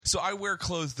So I wear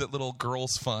clothes that little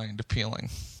girls find appealing.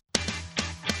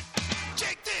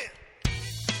 Check this.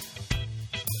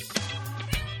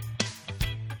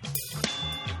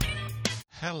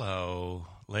 Hello,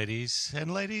 ladies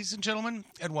and gentlemen,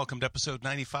 and welcome to episode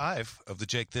 95 of the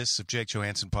Jake This of Jake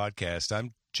Johansson podcast.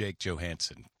 I'm Jake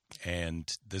Johansson,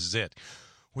 and this is it.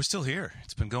 We're still here.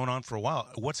 It's been going on for a while.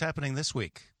 What's happening this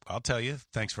week? I'll tell you.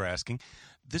 Thanks for asking.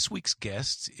 This week's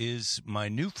guest is my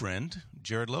new friend,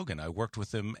 Jared Logan. I worked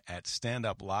with him at Stand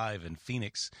Up Live in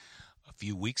Phoenix a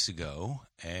few weeks ago,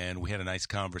 and we had a nice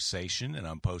conversation, and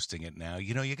I'm posting it now.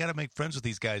 You know, you got to make friends with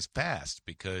these guys fast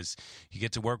because you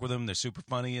get to work with them, they're super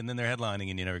funny, and then they're headlining,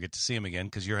 and you never get to see them again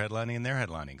because you're headlining and they're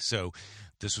headlining. So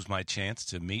this was my chance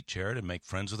to meet Jared and make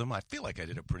friends with him. I feel like I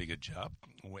did a pretty good job,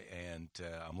 and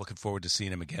I'm looking forward to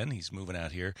seeing him again. He's moving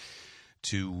out here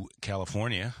to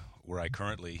California, where I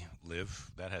currently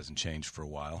live. That hasn't changed for a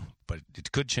while, but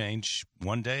it could change.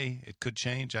 One day it could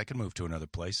change. I could move to another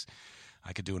place.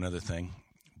 I could do another thing,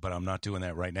 but I'm not doing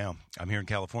that right now. I'm here in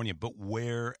California, but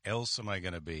where else am I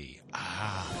going to be?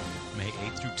 May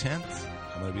 8th through 10th,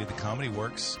 I'm going to be at the Comedy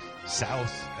Works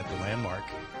South at the Landmark.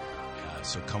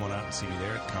 So come on out and see me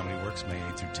there at Comedy Works, May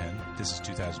 8th through 10th. This is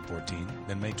 2014.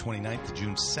 Then May 29th to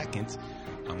June 2nd,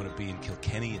 I'm going to be in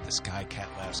Kilkenny at the Sky Cat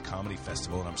Laughs Comedy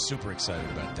Festival, and I'm super excited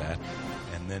about that.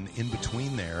 And then in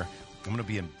between there, I'm going to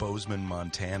be in Bozeman,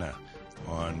 Montana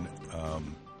on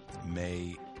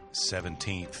May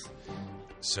 17th.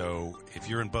 So if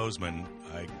you're in Bozeman,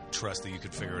 I trust that you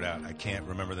could figure it out. I can't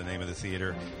remember the name of the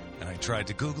theater, and I tried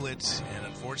to Google it, and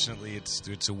unfortunately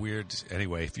it's a weird...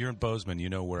 Anyway, if you're in Bozeman, you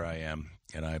know where I am,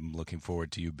 and I'm looking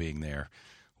forward to you being there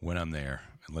when I'm there,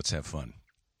 and let's have fun.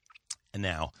 And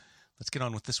now, let's get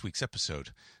on with this week's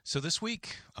episode. So this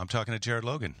week, I'm talking to Jared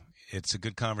Logan. It's a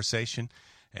good conversation,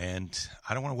 and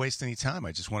I don't want to waste any time.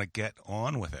 I just want to get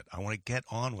on with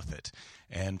it.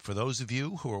 And for those of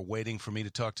you who are waiting for me to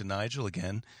talk to Nigel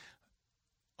again,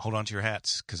 hold on to your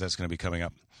hats, because that's going to be coming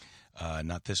up.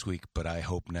 Not this week, but I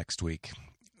hope next week.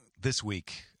 This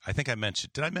week, I think I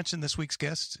mentioned... Did I mention this week's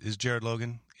guest is Jared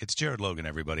Logan? It's Jared Logan,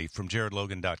 everybody, from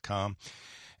jaredlogan.com.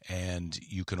 And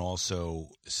you can also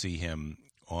see him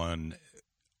on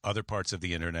other parts of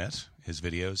the internet, his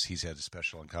videos. He's had a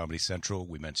special on Comedy Central.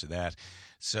 We mentioned that.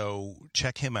 So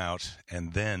check him out,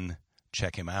 and then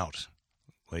check him out.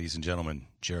 Ladies and gentlemen,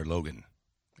 Jared Logan.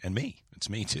 And me. It's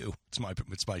me, too.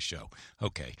 It's my show.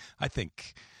 Okay. I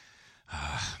think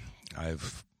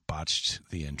I've botched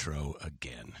the intro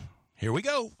again. Here we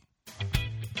go.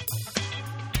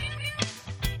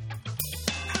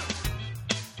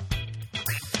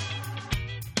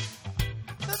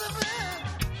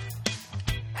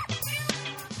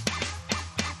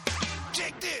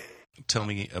 Tell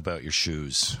me about your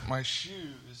shoes. My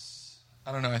shoes,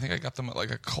 I don't know. I think I got them at like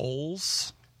a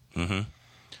Kohl's. Mm-hmm.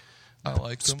 I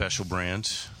like them. Special brand?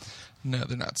 No,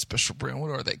 they're not special brand.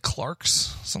 What are they?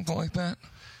 Clark's? Something like that?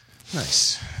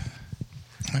 Nice.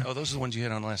 Oh, those are the ones you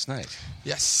had on last night.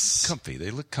 Yes. Comfy.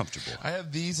 They look comfortable. I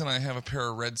have these, and I have a pair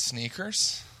of red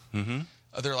sneakers. Mm-hmm.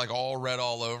 They're like all red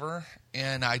all over.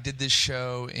 And I did this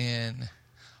show in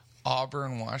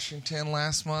Auburn, Washington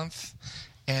last month.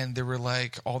 And there were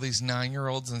like all these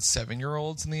 9-year-olds and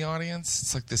 7-year-olds in the audience.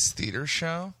 It's like this theater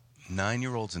show.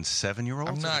 9-year-olds and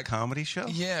 7-year-olds at a comedy show?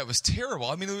 Yeah, it was terrible.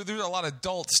 I mean, there were a lot of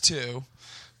adults too.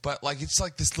 But like it's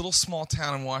like this little small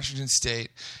town in Washington State,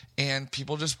 and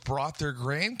people just brought their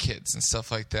grandkids and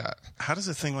stuff like that. How does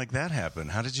a thing like that happen?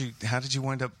 How did you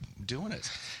wind up doing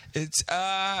it? It's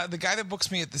the guy that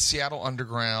books me at the Seattle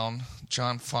Underground,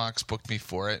 John Fox, booked me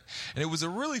for it. And it was a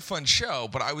really fun show,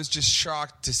 but I was just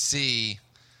shocked to see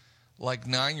like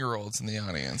 9-year-olds in the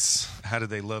audience. How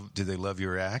did they love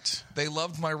your act? They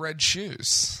loved my red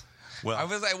shoes. Well,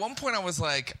 at one point I was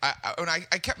like,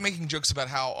 I kept making jokes about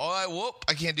how,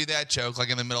 I can't do that joke, like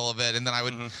in the middle of it, and then I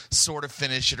would sort of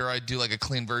finish it, or I'd do like a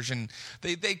clean version.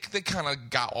 They kind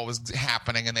of got what was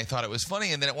happening, and they thought it was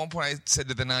funny. And then at one point I said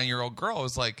to the 9-year-old girl, I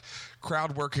was like,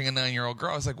 crowd working a 9-year-old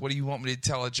girl, I was like, what do you want me to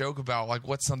tell a joke about? Like,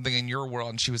 what's something in your world?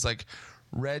 And she was like,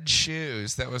 red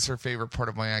shoes. That was her favorite part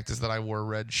of my act, is that I wore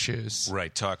red shoes.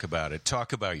 Right. Talk about it.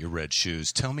 Talk about your red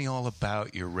shoes. Tell me all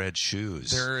about your red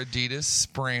shoes. They're Adidas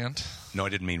brand. No, I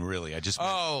didn't mean really. I just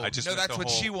meant that's what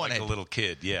she wanted. Like a little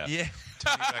kid. Yeah. Yeah.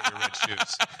 Tell me about your red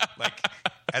shoes. Like,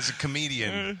 as a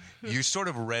comedian, you're sort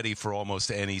of ready for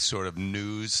almost any sort of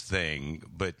news thing.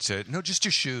 But, no, just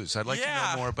your shoes. I'd like to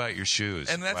know more about your shoes.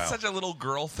 And that's such a little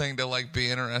girl thing to, like, be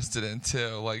interested in,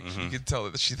 too. Like, you could tell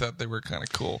that she thought they were kind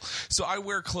of cool. So I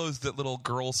wear clothes that little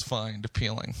girls find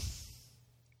appealing.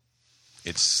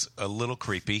 It's a little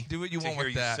creepy. Do what you want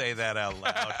with that. To hear you say that out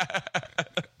loud.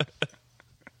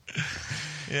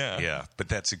 Yeah, but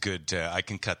that's a good. I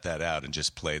can cut that out and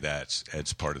just play that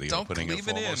as part of the opening of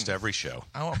almost every show.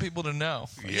 I want people to know.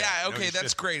 Okay,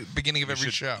 that's great. Beginning of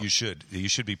every show. You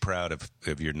should be proud of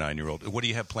your 9-year-old. What do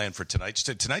you have planned for tonight?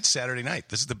 Tonight's Saturday night.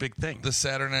 This is the big thing. The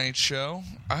Saturday night show.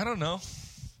 I don't know.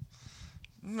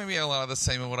 Maybe a lot of the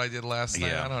same of what I did last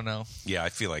night. I don't know. Yeah, I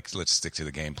feel like let's stick to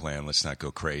the game plan. Let's not go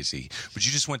crazy. But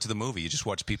you just went to the movie. You just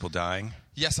watched people dying?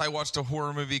 Yes, I watched a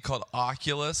horror movie called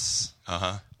Oculus.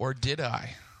 Or did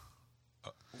I?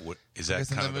 What is that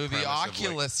kind of the movie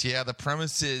Oculus? Yeah, the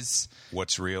premise is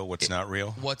what's real, what's not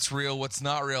real? What's real, what's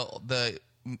not real. The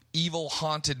evil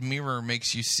haunted mirror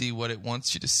makes you see what it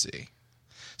wants you to see.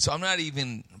 So I'm not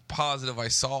even positive I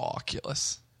saw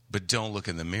Oculus. But don't look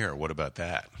in the mirror. What about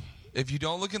that? If you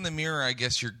don't look in the mirror, I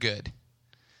guess you're good.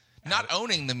 Not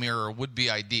owning the mirror would be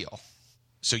ideal.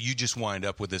 So you just wind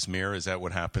up with this mirror? Is that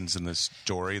what happens in this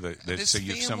story?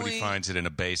 Somebody finds it in a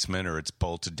basement or it's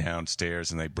bolted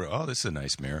downstairs and this is a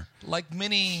nice mirror. Like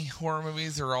many horror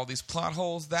movies, there are all these plot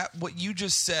holes. What you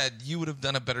just said, you would have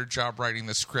done a better job writing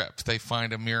the script. They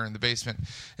find a mirror in the basement.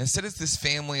 Instead, it's this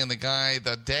family and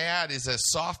the dad is a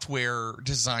software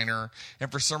designer,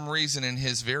 and for some reason in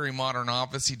his very modern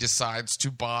office, he decides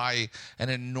to buy an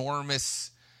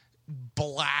enormous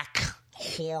black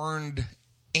horned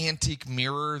antique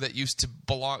mirror that used to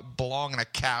belong in a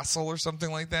castle or something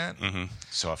like that.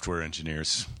 Software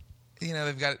engineers.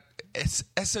 They've got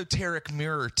esoteric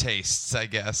mirror tastes, I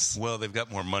guess. Well, they've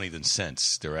got more money than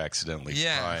sense. They're accidentally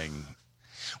buying.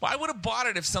 Well, I would have bought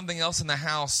it if something else in the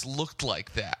house looked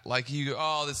like that. Like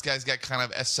this guy's got kind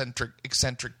of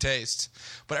eccentric taste.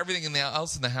 But everything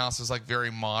else in the house was like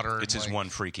very modern. It's just one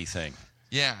freaky thing.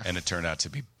 Yeah. And it turned out to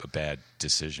be a bad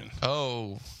decision.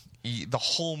 Oh, the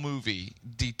whole movie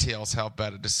details how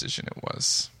bad a decision it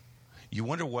was. You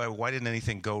wonder why didn't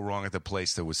anything go wrong at the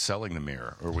place that was selling the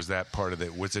mirror? Or was that part of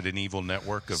it? Was it an evil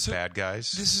network of bad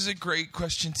guys? This is a great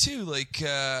question, too. Like,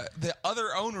 the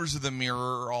other owners of the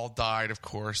mirror all died, of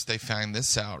course. They found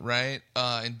this out, right?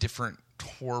 In different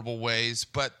horrible ways.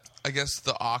 But I guess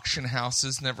the auction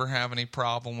houses never have any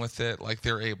problem with it. Like,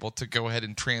 they're able to go ahead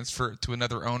and transfer it to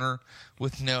another owner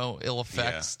with no ill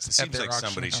effects. Yeah. It seems like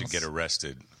somebody should get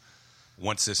arrested.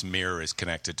 Once this mirror is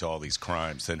connected to all these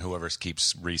crimes, then whoever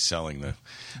keeps reselling the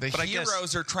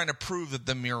heroes are trying to prove that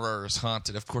the mirror is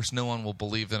haunted. Of course, no one will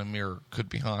believe that a mirror could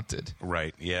be haunted.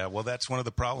 Right. Yeah. Well, that's one of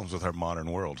the problems with our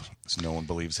modern world. Is no one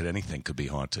believes that anything could be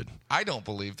haunted. I don't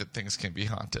believe that things can be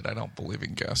haunted. I don't believe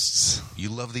in ghosts. You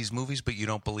love these movies, but you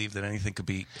don't believe that anything could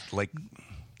be like.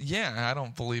 Yeah, I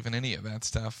don't believe in any of that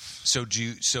stuff. So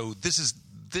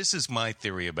this is my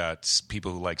theory about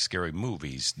people who like scary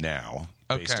movies now.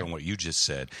 Based on what you just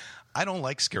said. I don't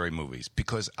like scary movies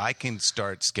because I can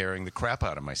start scaring the crap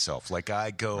out of myself. Like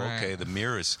I go, okay, the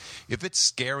mirrors. If it's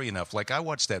scary enough, like I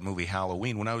watched that movie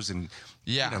Halloween when I was in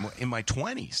my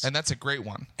 20s. And that's a great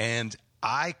one. And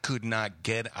I could not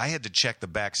I had to check the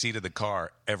back seat of the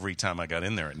car every time I got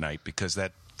in there at night because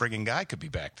that frigging guy could be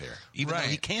back there, even though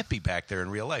he can't be back there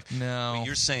in real life. No. I mean,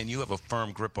 you're saying you have a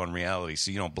firm grip on reality, so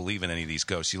you don't believe in any of these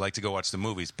ghosts. You like to go watch the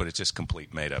movies, but it's just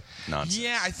complete made-up nonsense.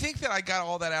 Yeah, I think that I got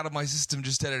all that out of my system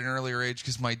just at an earlier age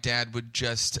because my dad would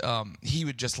just he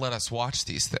would just let us watch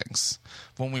these things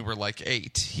when we were like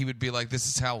 8. He would be like, "This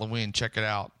is Halloween, check it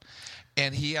out."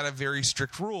 And he had a very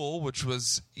strict rule, which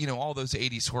was, all those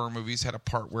 80s horror movies had a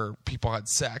part where people had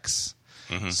sex.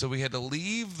 So we had to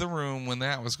leave the room when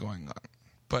that was going on.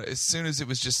 But as soon as it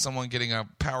was just someone getting a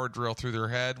power drill through their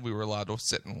head, we were allowed to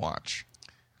sit and watch.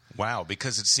 Wow,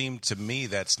 because it seemed to me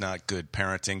that's not good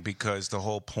parenting because the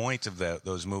whole point of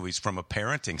those movies from a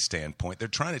parenting standpoint, they're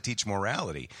trying to teach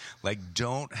morality. Like,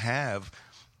 don't have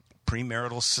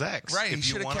premarital sex. Right, he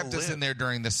should have kept us in there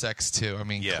during the sex, too. I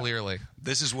mean, clearly.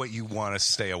 This is what you want to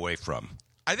stay away from.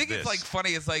 I think it's like funny.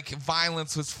 It's like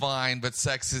violence was fine, but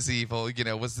sex is evil.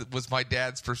 Was my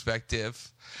dad's perspective.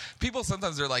 People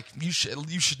sometimes are like, you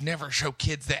should never show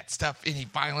kids that stuff, any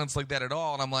violence like that at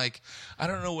all. And I'm like, I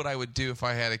don't know what I would do if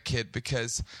I had a kid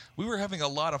because we were having a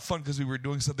lot of fun because we were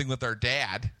doing something with our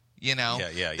dad. Yeah.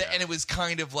 And it was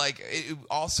kind of like, it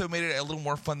also made it a little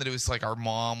more fun that it was like our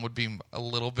mom would be a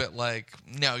little bit like,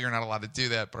 no, you're not allowed to do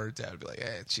that. But our dad would be like,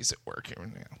 hey, she's at work.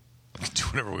 Do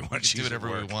whatever we want. Do whatever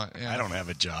we want. Yeah. I don't have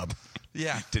a job.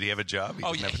 Yeah. Did he have a job? He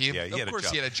of course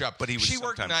he had a job. But she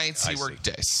worked nights, he worked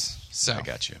days. So I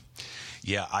got you.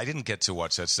 Yeah, I didn't get to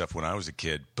watch that stuff when I was a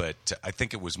kid, but I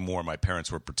think it was more my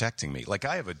parents were protecting me. Like,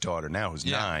 I have a daughter now who's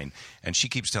 9, and she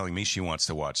keeps telling me she wants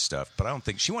to watch stuff, but I don't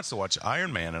think she wants to watch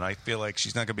Iron Man, and I feel like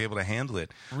she's not going to be able to handle it.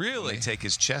 Really? When they take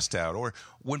his chest out, or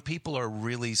when people are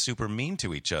really super mean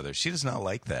to each other. She does not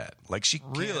like that. Like, she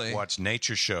can't watch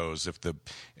nature shows if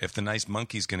the nice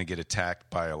monkey's going to get attacked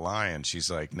by a lion.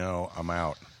 She's like, no, I'm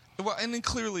out. Well, and then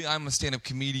clearly I'm a stand-up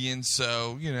comedian,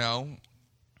 so,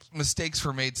 mistakes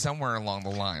were made somewhere along the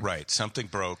line. Right. Something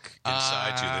broke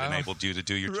inside you that enabled you to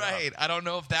do your job. Right. I don't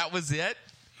know if that was it.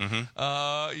 Mm-hmm.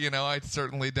 I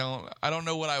certainly don't. I don't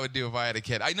know what I would do if I had a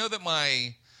kid. I know that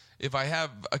if I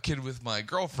have a kid with my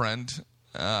girlfriend,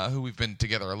 who we've been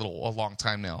together a long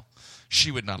time now,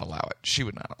 she would not allow it. She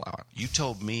would not allow it. You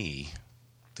told me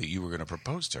that you were going to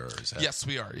propose to her. Is that? Yes,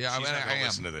 we are. Yeah, she's not going to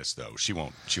listen to this, though. She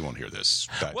won't hear this.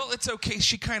 Well, it's okay.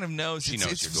 She kind of knows. She it's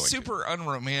knows you're going super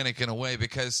unromantic in a way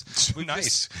because we've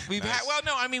nice. We've had. Well,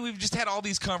 no, I mean we've just had all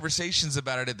these conversations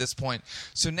about it at this point.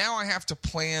 So now I have to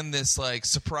plan this like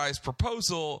surprise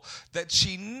proposal that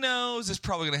she knows is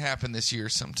probably going to happen this year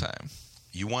sometime.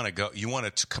 You want to go? You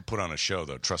want to put on a show,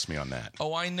 though. Trust me on that.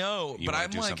 Oh, I know, but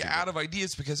I'm like out of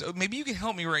ideas because maybe you can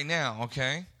help me right now.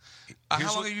 Okay.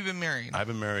 How long have you been married? I've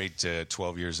been married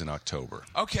 12 years in October.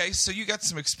 Okay, so you got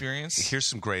some experience. Here's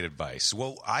some great advice.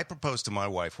 Well, I proposed to my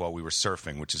wife while we were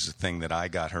surfing, which is a thing that I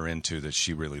got her into that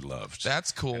she really loved.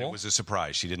 That's cool. And it was a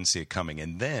surprise. She didn't see it coming.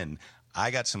 And then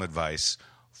I got some advice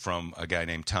from a guy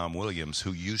named Tom Williams,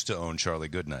 who used to own Charlie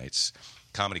Goodnight's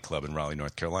comedy club in Raleigh,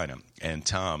 North Carolina. And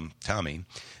Tommy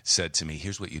said to me,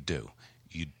 here's what you do.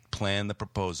 You plan the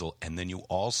proposal, and then you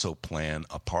also plan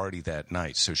a party that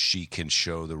night so she can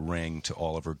show the ring to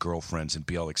all of her girlfriends and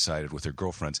be all excited with her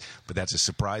girlfriends. But that's a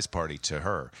surprise party to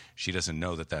her. She doesn't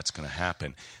know that that's going to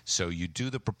happen. So you do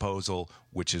the proposal,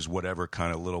 which is whatever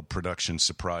kind of little production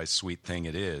surprise sweet thing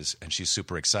it is, and she's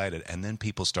super excited. And then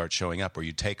people start showing up, or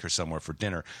you take her somewhere for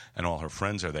dinner, and all her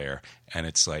friends are there, and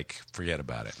it's like, forget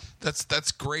about it.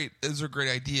 That's great. Those are great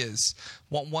ideas.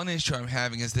 One issue I'm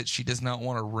having is that she does not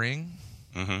want a ring.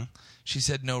 Mm-hmm. She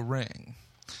said no ring.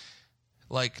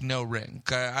 Like, no ring.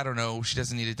 I don't know. She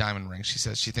doesn't need a diamond ring. She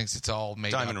says she thinks it's all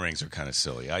made Diamond up. rings are kind of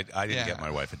silly. I didn't get my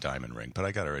wife a diamond ring, but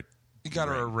I got her a You got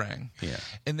her a ring. Yeah.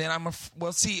 And then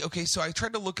so I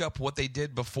tried to look up what they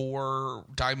did before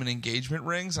diamond engagement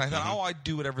rings, and I thought, I'd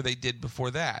do whatever they did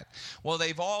before that. Well,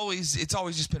 it's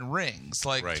always just been rings,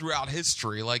 like throughout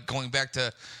history, like going back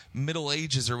to Middle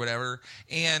Ages or whatever.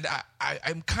 And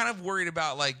I'm kind of worried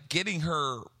about like getting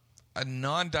her a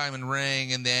non-diamond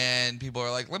ring, and then people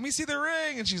are like, let me see the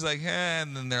ring, and she's like,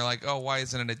 and then they're like, oh, why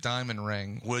isn't it a diamond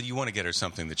ring? Well, you want to get her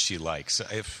something that she likes.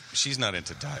 If she's not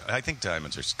into diamonds, I think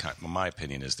diamonds are, my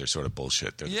opinion is they're sort of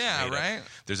bullshit. They're right?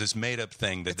 There's this made-up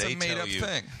thing that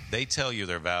they tell you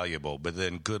they're valuable, but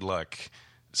then good luck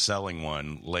selling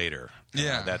one later.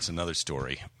 Yeah. That's another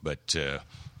story. But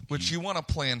you want to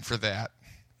plan for that.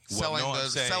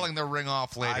 Selling the ring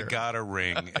off later. I got a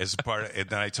ring as part of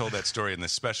it. And I told that story in the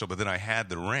special, but then I had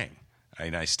the ring.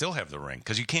 And I still have the ring.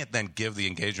 Because you can't then give the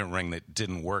engagement ring that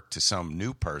didn't work to some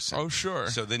new person. Oh, sure.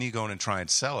 So then you go in and try and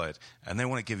sell it, and they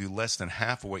want to give you less than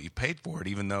half of what you paid for it,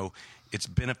 even though it's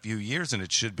been a few years and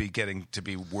it should be getting to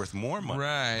be worth more money.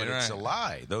 Right, but it's a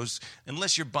lie.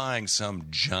 Unless you're buying some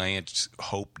giant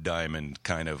Hope Diamond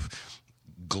kind of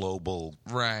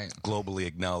globally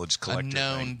acknowledged collector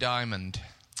known thing. Diamond.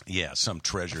 Yeah, some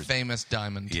treasure. Famous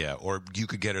diamond. Yeah, or you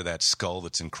could get her that skull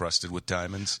that's encrusted with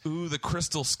diamonds. Ooh, the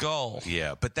crystal skull.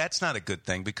 Yeah, but that's not a good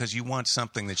thing because you want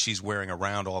something that she's wearing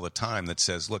around all the time that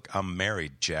says, look, I'm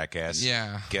married, jackass.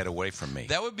 Yeah. Get away from me.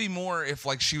 That would be more if,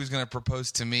 like, she was going to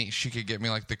propose to me. She could get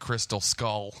me, like, the crystal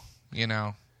skull, you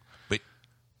know? But,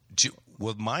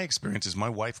 well, my experience is my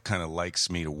wife kind of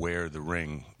likes me to wear the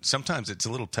ring. Sometimes it's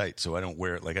a little tight, so I don't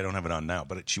wear it. Like, I don't have it on now,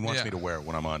 but she wants me to wear it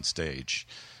when I'm on stage.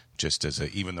 Just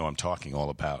even though I'm talking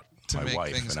all about my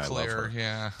wife and I love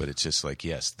her, but it's just like,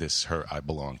 yes, I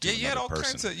belong to another person. Yeah, you had all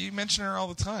kinds of. You mention her all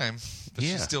the time, but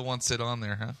she still wants it on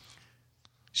there, huh?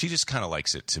 She just kind of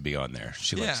likes it to be on there.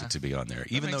 She likes it to be on there,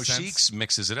 even though she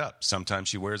mixes it up. Sometimes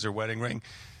she wears her wedding ring,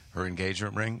 her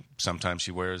engagement ring. Sometimes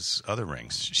she wears other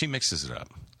rings. She mixes it up.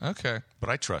 Okay,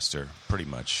 but I trust her pretty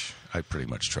much. I pretty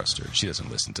much trust her. She doesn't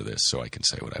listen to this, so I can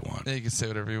say what I want. Yeah, you can say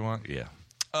whatever you want. Yeah.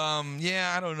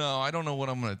 I don't know. I don't know what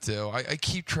I'm going to do. I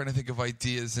keep trying to think of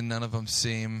ideas, and none of them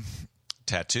seem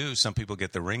tattoo. Some people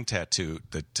get the ring tattoo,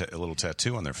 a little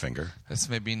tattoo on their finger. That's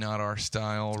maybe not our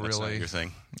style, really. That's not your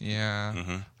thing? Yeah.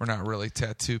 Mm-hmm. We're not really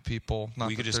tattoo people.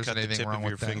 Not you could just cut the tip of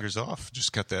your fingers off.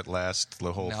 Just cut that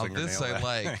the whole fingernail. Now this I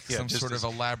like. Some sort of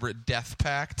elaborate death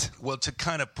pact. Well, to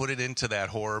kind of put it into that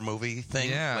horror movie thing.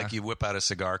 Yeah. Like you whip out a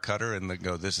cigar cutter and then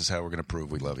go, this is how we're going to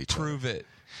prove we love each other. Prove it.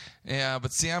 Yeah,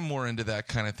 but see, I'm more into that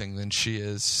kind of thing than she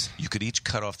is. You could each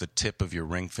cut off the tip of your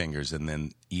ring fingers and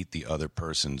then eat the other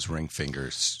person's ring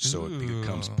fingers so it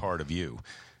becomes part of you.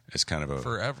 It's kind of a...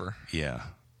 Forever. Yeah.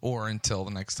 Or until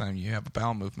the next time you have a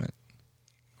bowel movement.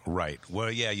 Right.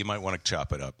 Well, yeah, you might want to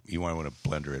chop it up. You might want to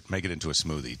blender it, make it into a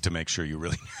smoothie to make sure you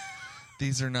really...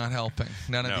 These are not helping.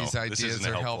 None of these ideas this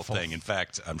isn't are a helpful. Thing. In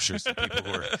fact, I'm sure some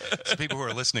people who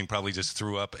are listening probably just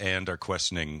threw up and are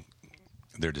questioning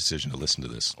their decision to listen to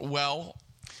this. Well,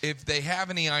 if they have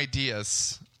any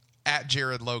ideas,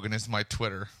 @JaredLogan is my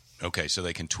Twitter. Okay, so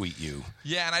they can tweet you.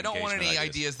 Yeah, and I don't want any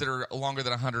ideas that are longer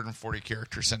than 140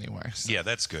 characters anyway. So. Yeah,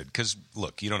 that's good. Because,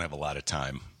 look, you don't have a lot of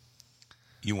time.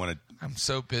 You want to... I'm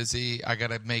so busy. I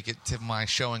got to make it to my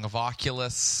showing of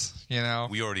Oculus, you know.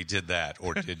 We already did that,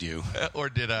 or did you? Or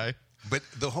did I? But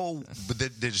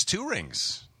there's two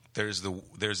rings. There's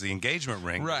the engagement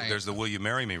ring. Right. There's the will you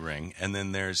marry me ring. And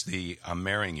then there's the I'm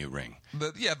marrying you ring.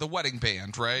 The wedding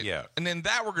band, right? Yeah. And then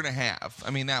that we're going to have.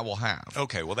 I mean, that we'll have.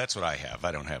 Okay, well, that's what I have.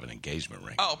 I don't have an engagement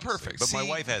ring. Oh, perfect. But my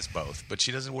wife has both. But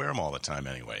she doesn't wear them all the time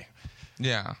anyway.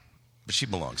 Yeah. But she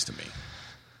belongs to me.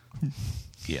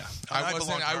 Yeah. I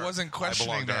wasn't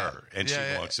questioning that. I belong to her. And she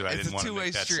belongs to me. I didn't want to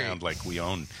make that sound like we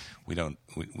own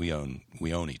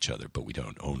each other, but we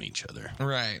don't own each other.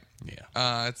 Right.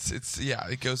 Yeah.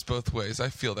 It goes both ways. I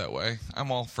feel that way.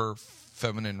 I'm all for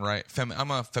feminine right.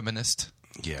 I'm a feminist.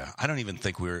 Yeah. I don't even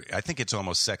think I think it's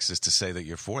almost sexist to say that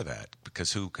you're for that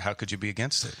because how could you be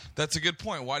against it? That's a good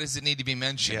point. Why does it need to be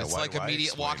mentioned? Yeah, it's like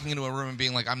immediate walking into a room and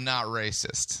being like, I'm not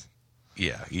racist.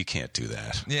 Yeah, you can't do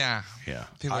that. Yeah. Yeah.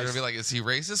 People are going to be like, is he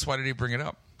racist? Why did he bring it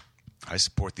up? I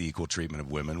support the equal treatment of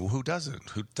women. Well, who doesn't?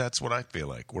 That's what I feel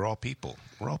like. We're all people.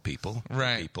 We're all people.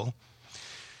 Right. People.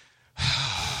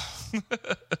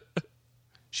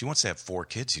 She wants to have 4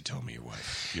 kids, you told me, your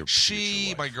wife.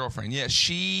 My girlfriend. Yeah,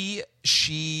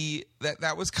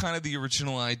 that was kind of the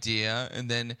original idea. And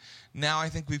then now I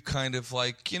think we've kind of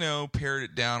pared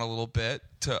it down a little bit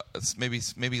to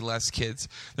maybe less kids.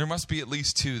 There must be at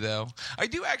least 2, though. I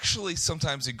do actually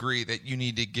sometimes agree that you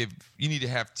need to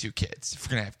have 2 kids if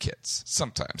you're going to have kids.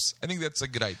 Sometimes. I think that's a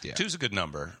good idea. 2's a good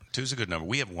number.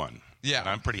 We have 1. Yeah. And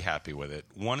I'm pretty happy with it.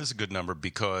 1 is a good number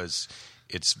because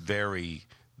it's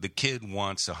the kid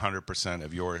wants 100%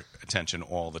 of your attention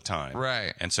all the time.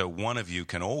 Right. And so one of you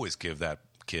can always give that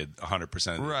kid 100%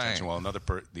 of the attention while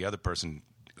the other person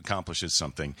accomplishes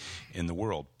something in the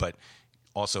world. But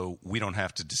also, we don't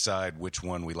have to decide which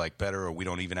one we like better, or we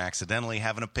don't even accidentally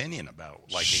have an opinion about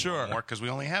liking one more because we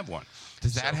only have 1.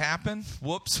 Does that happen?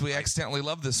 Whoops, we accidentally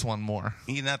love this one more.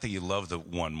 Not that you love the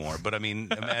one more, but I mean,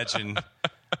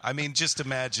 just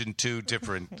imagine 2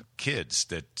 different kids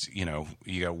that,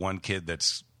 you got one kid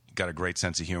that's got a great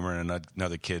sense of humor and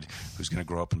another kid who's going to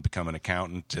grow up and become an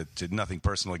accountant. To nothing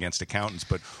personal against accountants,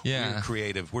 but we're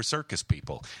creative. We're circus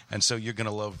people. And so you're going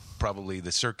to love probably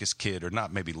the circus kid, or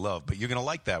not maybe love, but you're going to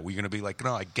like that. You're going to be like,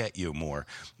 no, I get you more.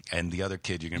 And the other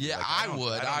kid, you're going to be like,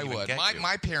 I would.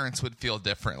 My parents would feel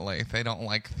differently. They don't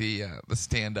like the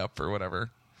stand-up or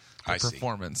whatever, the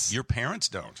performance. See. Your parents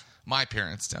don't? My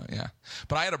parents don't, yeah.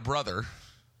 But I had a brother.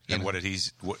 And what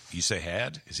you say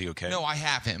had? Is he okay? No, I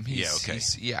have him. Okay.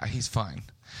 He's fine.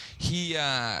 He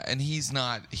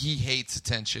hates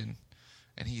attention,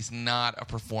 and he's not a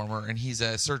performer, and he's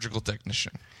a surgical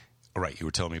technician. All right, you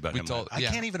were telling me about him. I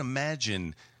can't even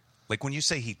imagine, like when you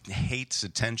say he hates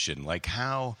attention, like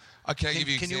how... Can I give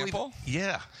you an example?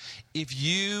 Yeah. If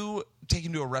you take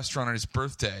him to a restaurant on his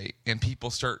birthday and people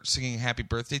start singing happy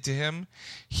birthday to him,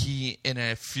 he, in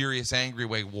a furious, angry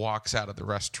way, walks out of the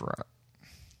restaurant.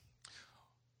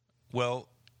 Well,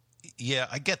 yeah,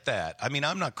 I get that. I mean,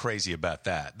 I'm not crazy about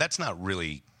that. That's not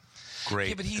really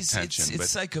great attention. It's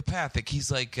psychopathic. He's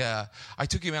like, I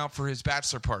took him out for his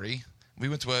bachelor party. We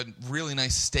went to a really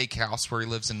nice steakhouse where he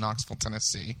lives in Knoxville,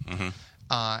 Tennessee.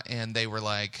 Mm-hmm. And they were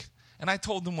like, and I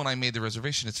told them when I made the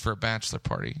reservation, it's for a bachelor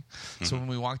party. Mm-hmm. So when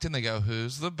we walked in, they go,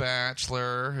 who's the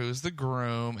bachelor? Who's the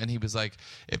groom? And he was like,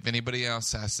 if anybody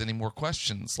else asks any more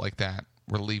questions like that,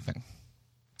 we're leaving.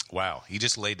 Wow, he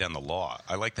just laid down the law.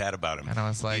 I like that about him. And I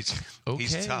was like,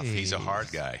 he's tough. He's a hard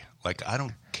guy. Like, I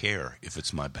don't care if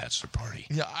it's my bachelor party.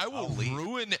 Yeah, I will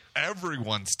ruin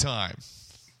everyone's time.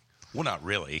 Well, not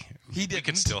really. He didn't. We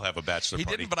can still have a bachelor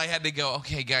party. He didn't, but I had to go,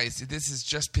 okay, guys, this is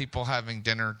just people having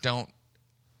dinner. Don't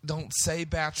don't say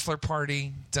bachelor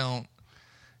party. Don't,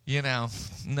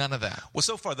 none of that. Well,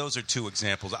 so far those are two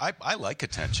examples. I like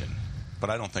attention, but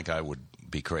I don't think I would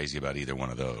be crazy about either one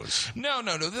of those. No.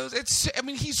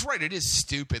 He's right. It is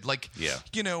stupid. Like,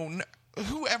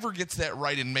 whoever gets that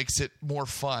right and makes it more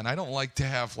fun. I don't like to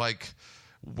have like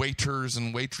waiters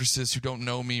and waitresses who don't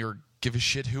know me or give a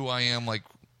shit who I am, like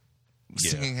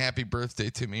singing happy birthday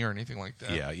to me or anything like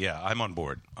that. Yeah. I'm on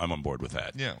board. With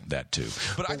that. Yeah. That too.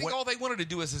 But I think all they wanted to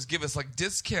do is give us like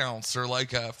discounts or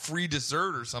like a free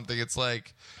dessert or something. It's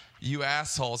like, you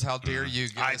assholes, how dare you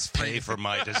give us free... I pay for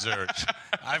my dessert.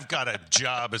 I've got a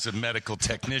job as a medical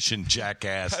technician,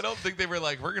 jackass. I don't think they were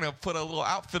like, we're going to put a little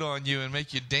outfit on you and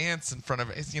make you dance in front of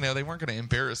it. They weren't going to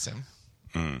embarrass him.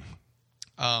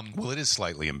 Well, it is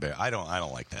slightly embarrassing. I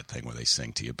don't like that thing where they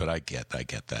sing to you, but I get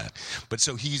that. But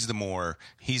so he's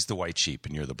the white sheep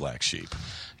and you're the black sheep.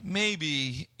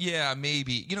 Maybe, yeah,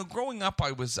 maybe. Growing up,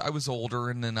 I was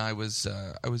older, and then I was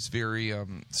very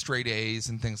straight A's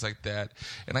and things like that.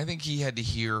 And I think he had to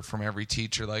hear from every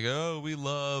teacher like, "Oh, we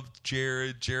loved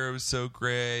Jared. Jared was so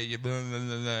great," blah, blah,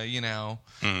 blah,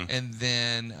 blah, And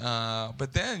then,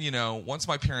 but then, once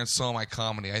my parents saw my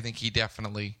comedy, I think he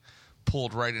definitely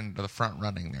pulled right into the front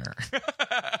running there.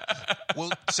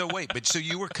 Well, so wait, so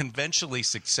you were conventionally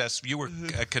successful. You were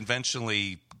a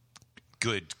conventionally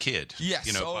good kid.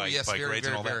 Yes. By very, grades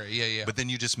and all very, that. Yeah. But then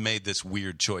you just made this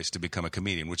weird choice to become a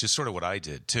comedian, which is sort of what I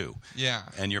did too. Yeah.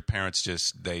 And your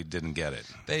parents they didn't get it.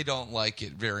 They don't like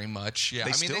it very much. Yeah.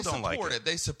 They don't like it.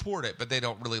 They support it, but they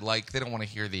don't really they don't want to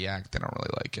hear the act. They don't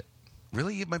really like it.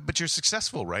 Really? But you're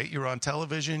successful, right? You're on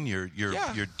television.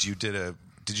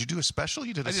 Did you do a special?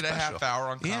 You did a special. I did a half hour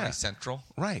on Comedy Central.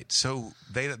 Right. So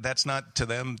that's not to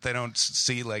them. They don't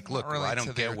see like, look, really I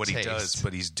don't get what he does,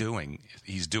 but he's doing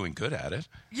good at it.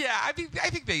 Yeah, I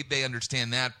think they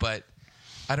understand that, but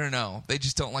I don't know. They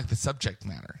just don't like the subject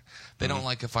matter. They don't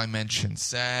like if I mention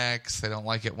sex. They don't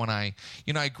like it when I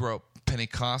grew up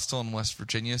Pentecostal in West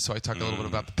Virginia, so I talk a little bit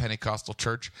about the Pentecostal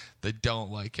church. They don't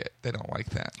like it. They don't like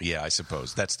that. Yeah, I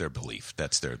suppose that's their belief.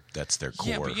 That's their core.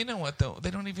 Yeah, but you know what though?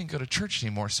 They don't even go to church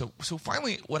anymore. So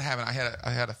finally, what happened?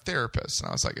 I had a therapist, and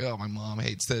I was like, "Oh, my mom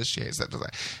hates this. She hates that."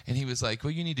 And he was like,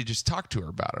 "Well, you need to just talk to her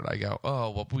about it." I go,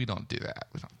 "Oh, well, we don't do that.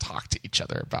 We don't talk to each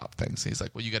other about things." And he's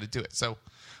like, "Well, you got to do it." So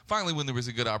finally, when there was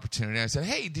a good opportunity, I said,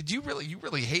 "Hey, you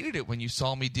really hated it when you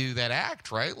saw me do that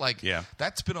act, right? Like,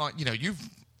 that's been on.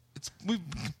 We've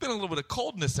been a little bit of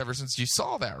coldness ever since you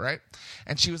saw that, right?"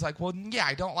 And she was like, "Well, yeah,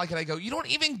 I don't like it." I go, "You don't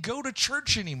even go to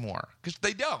church anymore," because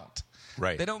they don't.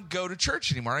 Right. They don't go to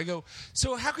church anymore. I go,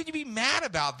 "So how can you be mad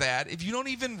about that if you don't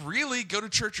even really go to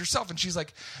church yourself?" And she's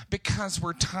like, "Because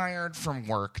we're tired from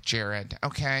work, Jared,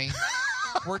 okay?"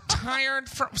 We're tired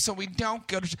so we don't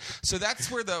go to so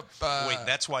that's where the wait,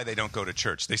 that's why they don't go to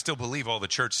church. They still believe all the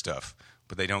church stuff,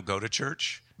 but they don't go to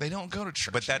church. They don't go to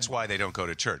church. But that's why they don't go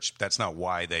to church. That's not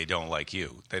why they don't like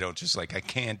you. They don't just like, I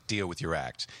can't deal with your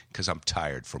act because I'm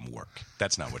tired from work.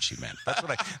 That's not what she meant. That's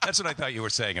what I thought you were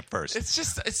saying at first.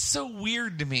 It's so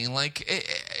weird to me. Like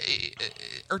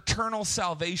eternal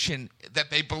salvation that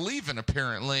they believe in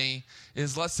apparently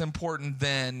is less important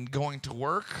than going to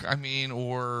work. I mean,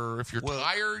 or if you're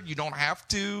tired, you don't have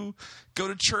to go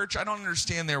to church. I don't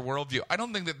understand their worldview. I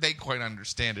don't think that they quite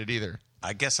understand it either.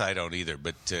 I guess I don't either,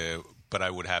 but I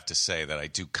would have to say that I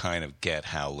do kind of get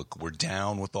how, look, we're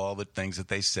down with all the things that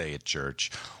they say at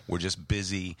church. We're just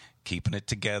busy keeping it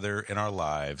together in our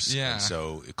lives. Yeah. And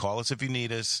so call us if you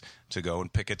need us to go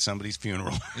and pick at somebody's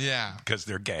funeral. Yeah. Because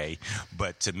they're gay.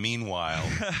 But meanwhile,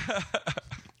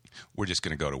 we're just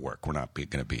going to go to work. We're not going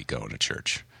to be going to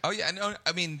church. Oh, yeah. No,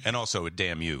 I mean. And also,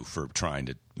 damn you for trying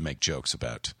to make jokes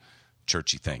about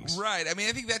churchy things. Right. I mean,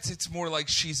 I think it's more like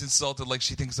she's insulted, like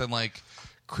she thinks I'm like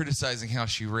criticizing how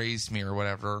she raised me or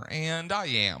whatever, and I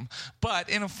am. But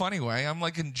in a funny way, I'm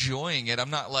like enjoying it.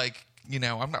 I'm not like,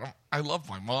 I love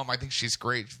my mom. I think she's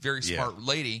great. Very smart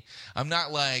lady. I'm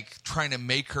not like trying to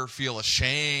make her feel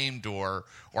ashamed or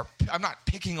I'm not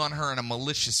picking on her in a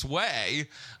malicious way.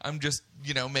 I'm just,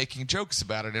 making jokes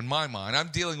about it in my mind. I'm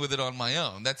dealing with it on my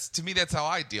own. To me, that's how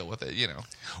I deal with it,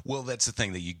 Well, that's the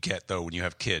thing that you get, though, when you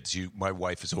have kids. My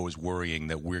wife is always worrying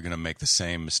that we're going to make the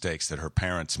same mistakes that her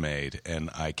parents made, and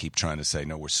I keep trying to say,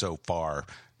 no, we're so far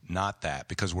not that,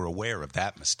 because we're aware of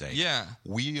that mistake. Yeah.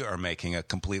 We are making a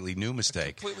completely new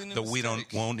mistake that we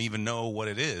won't even know what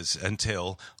it is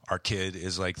until our kid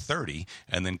is like 30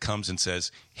 and then comes and says,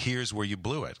 here's where you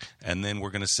blew it. And then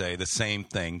we're going to say the same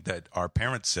thing that our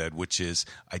parents said, which is,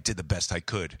 I did the best I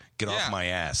could. Get off my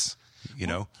ass. You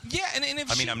know? Yeah, and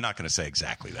if I'm not going to say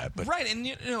exactly that, but right, and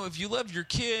if you love your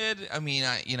kid, I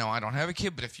don't have a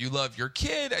kid, but if you love your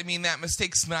kid, that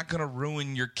mistake's not going to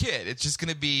ruin your kid. It's just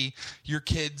going to be your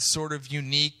kid's sort of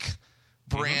unique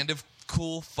brand of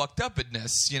cool fucked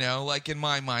upness. Like in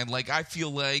my mind, like I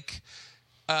feel like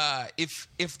if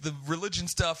the religion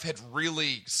stuff had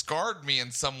really scarred me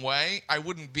in some way, I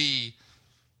wouldn't be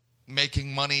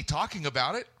making money talking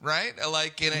about it, right?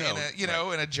 Like in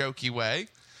a jokey way.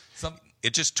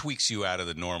 It just tweaks you out of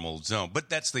the normal zone. But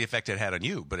that's the effect it had on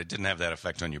you. But it didn't have that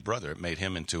effect on your brother. It made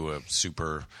him into a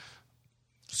super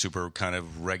kind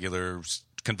of regular,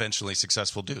 conventionally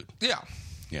successful dude. Yeah.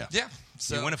 Yeah. Yeah.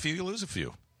 So you win a few, you lose a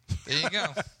few. There you go.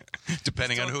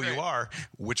 Depending on who you are,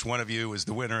 which one of you is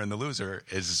the winner and the loser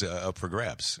is up for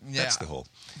grabs. Yeah. That's the whole.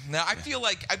 Now I feel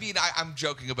like I'm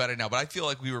joking about it now, but I feel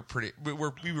like we were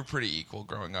pretty equal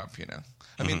growing up.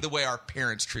 The way our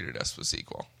parents treated us was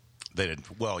equal. They did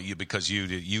because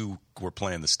you were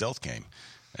playing the stealth game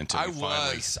until you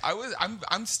finally.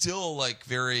 I'm still like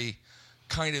very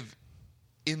kind of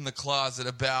in the closet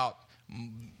about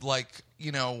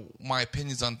my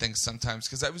opinions on things sometimes,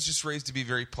 because I was just raised to be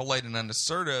very polite and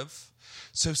unassertive.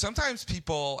 So sometimes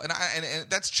people, and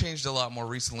that's changed a lot more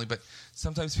recently, but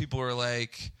sometimes people are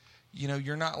like,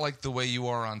 you're not like the way you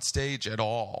are on stage at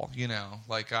all,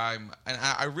 like I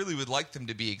really would like them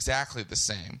to be exactly the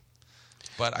same,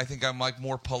 but I think I'm like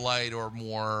more polite or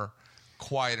more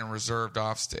quiet and reserved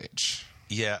off stage.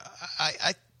 Yeah,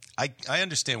 I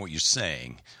understand what you're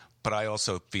saying. But I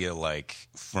also feel like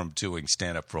from doing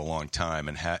stand-up for a long time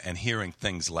and hearing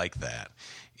things like that,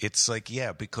 it's like,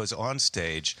 because on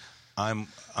stage, I'm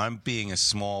being a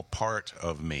small part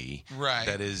of me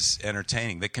that is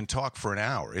entertaining, that can talk for an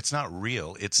hour. It's not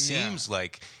real. It seems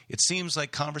like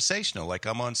conversational, like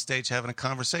I'm on stage having a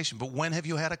conversation. But when have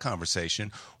you had a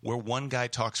conversation where one guy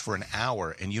talks for an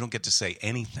hour and you don't get to say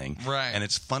anything, and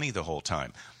it's funny the whole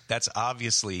time? That's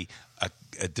obviously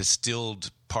a distilled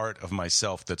part of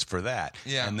myself that's for that.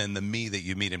 Yeah. And then the me that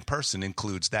you meet in person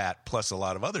includes that plus a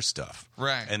lot of other stuff.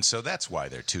 Right. And so that's why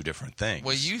they're two different things.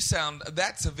 Well,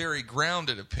 that's a very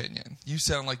grounded opinion. You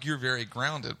sound like you're very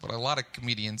grounded, but a lot of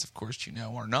comedians, of course,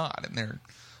 are not, and they're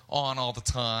on all the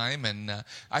time. And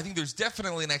I think there's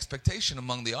definitely an expectation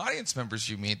among the audience members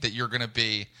you meet that you're going to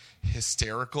be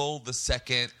hysterical the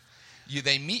second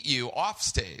they meet you off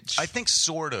stage. I think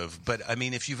sort of, but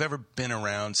if you've ever been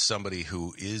around somebody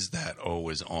who is that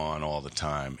always on all the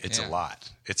time, it's a lot.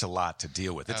 It's a lot to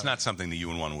deal with. It's not something that you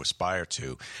would want to aspire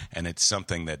to, and it's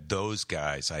something that those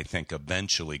guys, I think,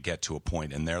 eventually get to a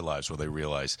point in their lives where they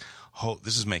realize,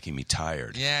 this is making me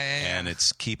tired. And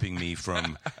it's keeping me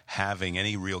from having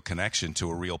any real connection to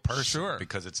a real person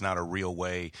because it's not a real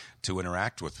way to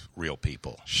interact with real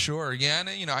people. Sure, yeah,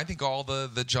 and I think all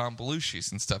the John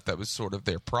Belushis and stuff, that was sort of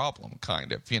their problem,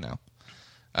 kind of,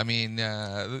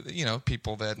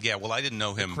 people that... Yeah, well, I didn't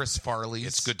know him. Chris Farley's.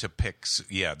 It's good to pick,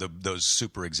 those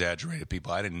super exaggerated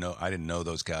people. I didn't know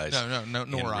those guys no,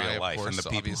 in real life. Course, and the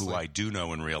people obviously. who I do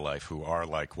know in real life who are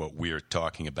like what we're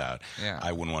talking about,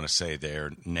 I wouldn't want to say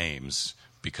their names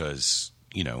because,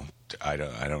 I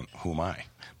don't, who am I?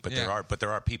 But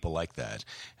there are people like that,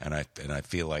 and I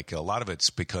feel like a lot of it's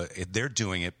because they're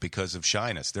doing it because of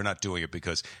shyness. They're not doing it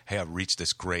because, hey, I've reached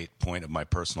this great point of my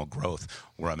personal growth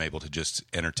where I'm able to just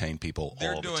entertain people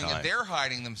all the time. They're doing it. They're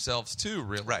hiding themselves too,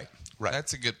 really. Right.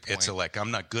 That's a good point. It's like I'm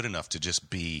not good enough to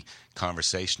just be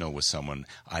conversational with someone.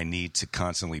 I need to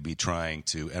constantly be trying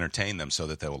to entertain them so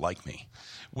that they will like me.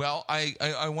 Well, I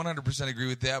 100% agree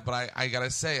with that, but I gotta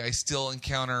say I still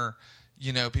encounter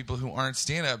people who aren't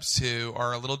stand-ups who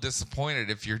are a little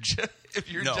disappointed if you're just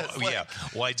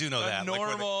Well, I do know that.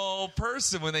 Normal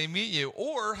person when they meet you.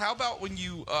 Or how about when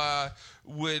you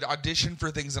would audition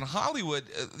for things in Hollywood?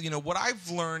 What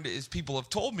I've learned is people have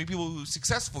told me, people who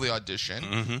successfully audition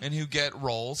and who get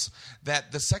roles,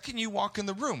 that the second you walk in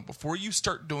the room, before you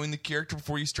start doing the character,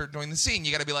 before you start doing the scene,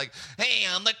 you got to be like, hey,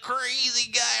 I'm the crazy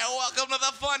guy. Welcome to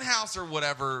the fun house, or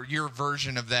whatever your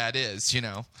version of that is,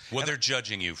 Well, they're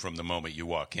judging you from the moment you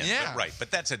walk in. Yeah.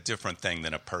 But that's a different thing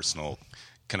than a personal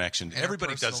connection.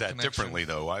 Everybody does that differently,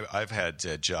 though. I've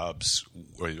had jobs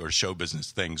or show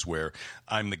business things where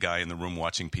I'm the guy in the room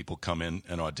watching people come in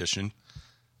and audition,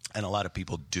 and a lot of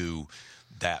people do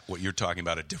that, what you're talking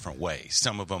about, a different way.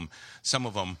 Some of them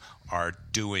are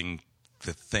doing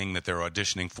the thing that they're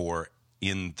auditioning for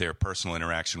in their personal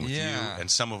interaction with you, and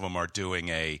some of them are doing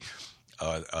a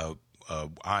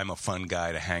I'm a fun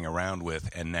guy to hang around with,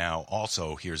 and now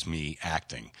also here's me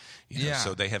acting.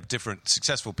 So they have different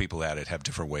successful people at it have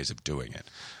different ways of doing it.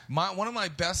 One of my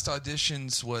best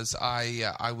auditions was I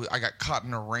got caught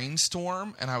in a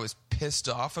rainstorm and I was pissed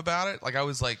off about it. Like I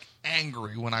was like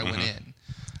angry when I went in,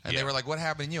 and they were like, "What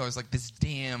happened to you?" I was like, "This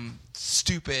damn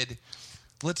stupid.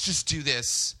 Let's just do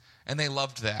this," and they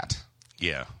loved that.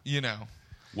 Yeah,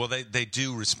 Well, they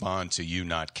do respond to you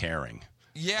not caring.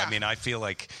 Yeah. I mean, I feel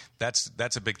like that's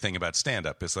a big thing about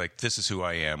stand-up. It's like, this is who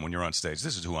I am. When you're on stage,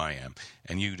 this is who I am.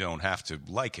 And you don't have to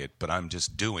like it, but I'm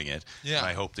just doing it. Yeah. And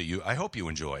I hope you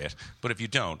enjoy it. But if you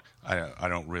don't, I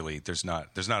don't really, there's not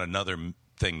another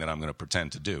thing that I'm going to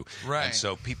pretend to do. Right. And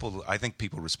so I think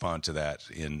people respond to that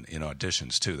in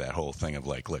auditions too, that whole thing of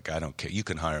like, look, I don't care. You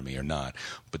can hire me or not,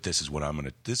 but this is what I'm going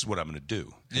to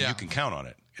do. And you can count on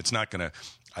it.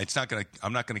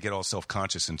 I'm not going to get all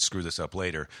self-conscious and screw this up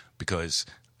later because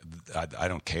I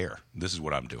don't care. This is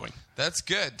what I'm doing. That's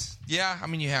good. Yeah, I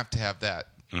mean, you have to have that,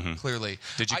 clearly.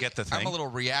 Did you get the thing? I'm a little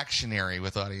reactionary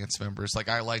with audience members. Like,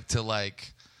 I like to,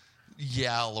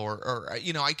 yell or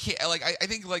I can't, I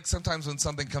think, sometimes when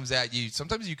something comes at you,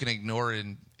 sometimes you can ignore it,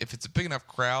 and if it's a big enough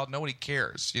crowd, nobody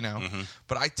cares,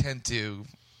 But I tend to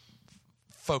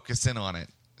focus in on it.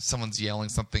 Someone's yelling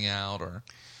something out or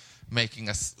making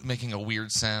a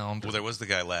weird sound. Well, there was the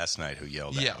guy last night who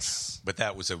yelled out. Yes. But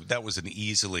that was an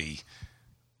easily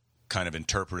kind of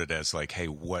interpreted as like, hey,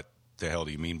 what the hell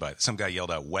do you mean by it? Some guy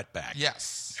yelled out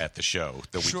wetback at the show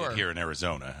that we did here in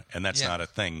Arizona, and that's not a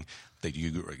thing that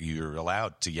you're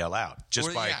allowed to yell out.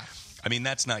 I mean,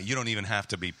 that's not, you don't even have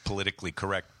to be politically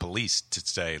correct police to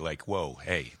say like, whoa,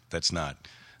 hey, that's not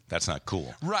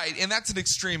cool. Right, and that's an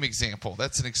extreme example.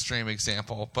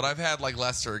 But I've had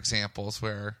lesser examples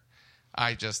where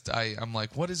I'm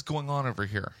like, what is going on over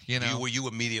here? You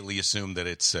immediately assume that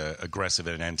it's aggressive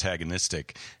and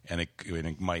antagonistic, and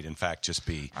it might in fact just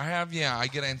be. I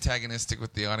get antagonistic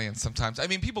with the audience sometimes. I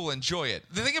mean, people enjoy it.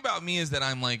 The thing about me is that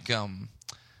I'm like, I'm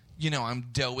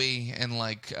doughy and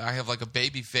I have a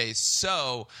baby face,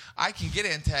 so I can get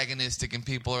antagonistic, and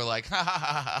people are like, ha ha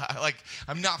ha ha, like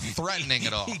I'm not threatening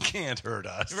at all. He can't hurt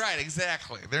us. Right,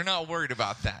 exactly. They're not worried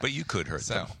about that. But you could hurt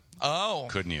them. Oh.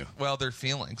 Couldn't you? Well, their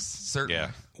feelings, certainly.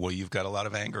 Yeah. Well, you've got a lot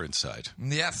of anger inside.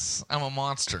 Yes, I'm a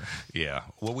monster. Yeah.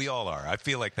 Well, we all are. I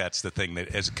feel like that's the thing,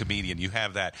 that as a comedian, you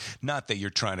have that. Not that you're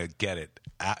trying to get it,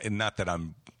 and not that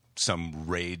I'm some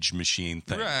rage machine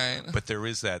thing. Right. But there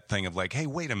is that thing of like, hey,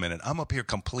 wait a minute. I'm up here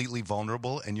completely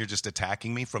vulnerable, and you're just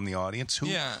attacking me from the audience.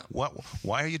 What?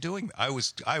 Why are you doing? I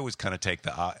was kind of take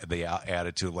the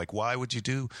attitude of like, why would you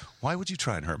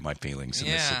try and hurt my feelings in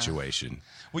this situation?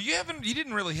 Well, you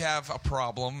didn't really have a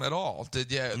problem at all,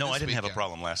 did you? No, I didn't have a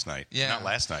problem last night. Yeah. Not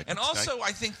last night. And also,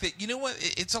 I think that,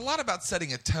 it's a lot about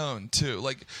setting a tone, too.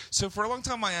 So for a long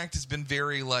time, my act has been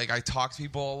very, I talk to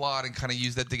people a lot and kind of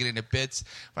use that to get into bits.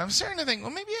 But I'm starting to think,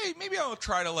 well, maybe I'll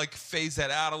try to, phase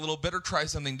that out a little bit or try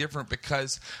something different,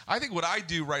 because I think what I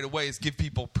do right away is give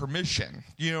people permission.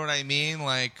 You know what I mean?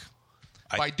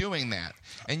 By doing that.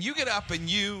 And you get up and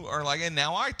you are like, and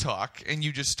now I talk, and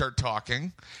you just start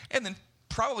talking, and then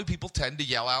probably people tend to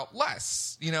yell out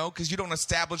less, because you don't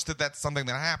establish that that's something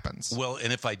that happens. Well,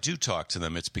 and if I do talk to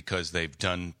them, it's because they've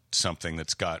done something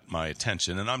that's got my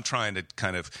attention, and I'm trying to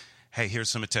kind of, hey, here's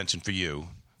some attention for you.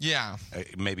 Yeah.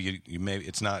 Maybe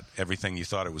it's not everything you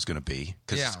thought it was going to be,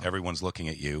 because everyone's looking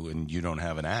at you and you don't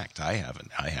have an act. I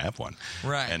have one.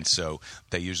 Right. And so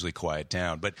they usually quiet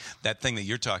down. But that thing that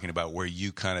you're talking about, where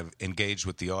you kind of engage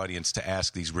with the audience to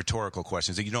ask these rhetorical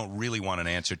questions that you don't really want an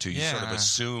answer to, you sort of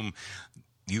assume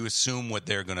what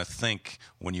they're going to think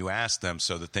when you ask them,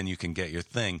 so that then you can get your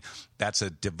thing. That's a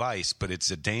device, but it's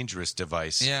a dangerous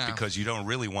device, because you don't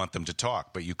really want them to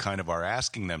talk, but you kind of are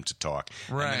asking them to talk.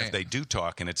 Right. And then if they do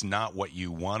talk and it's not what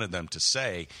you wanted them to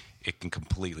say, it can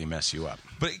completely mess you up.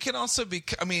 But it can also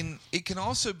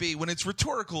be, when it's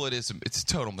rhetorical, it's a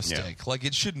total mistake. Yeah.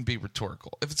 It shouldn't be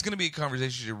rhetorical. If it's going to be a conversation,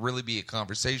 it should really be a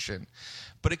conversation.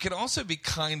 But it can also be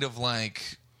kind of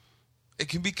it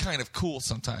can be kind of cool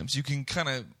sometimes. You can kind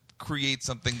of create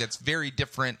something that's very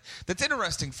different, that's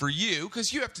interesting for you,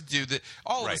 because you have to do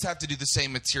all of us have to do the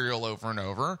same material over and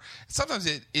over. Sometimes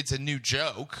it's a new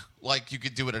joke, you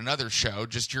could do it another show,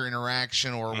 just your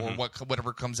interaction or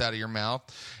whatever comes out of your mouth.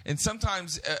 And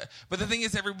sometimes, but the thing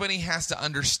is, everybody has to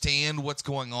understand what's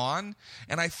going on.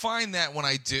 And I find that when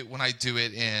I do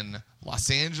it in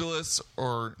Los Angeles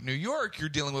or New York, you're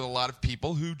dealing with a lot of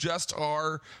people who just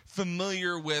are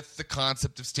familiar with the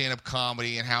concept of stand-up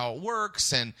comedy and how it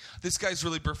works. And this guy's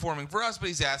really performing for us, but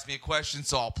he's asked me a question,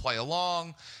 so I'll play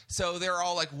along. So they're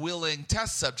all like willing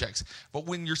test subjects. But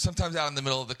when you're sometimes out in the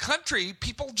middle of the country,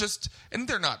 people just, and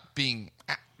they're not being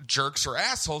jerks or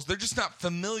assholes, they're just not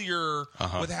familiar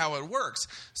with how it works.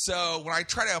 So when I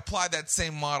try to apply that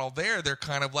same model there, they're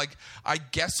kind of like, I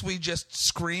guess we just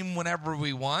scream whenever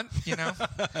we want, you know?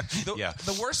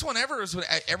 The worst one ever is when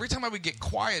every time I would get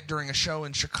quiet during a show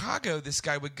in Chicago, this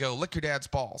guy would go, "Lick your dad's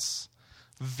balls,"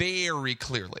 very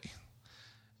clearly.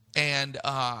 And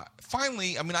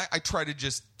finally, I mean, I try to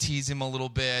just tease him a little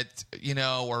bit, you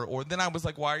know, or then I was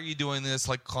like, "Why are you doing this?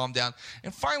 Like, calm down."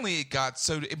 And finally it got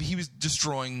so he was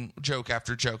destroying joke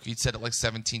after joke. He'd said it like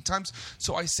 17 times.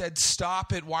 So I said,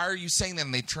 "Stop it. Why are you saying that?"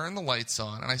 And they turned the lights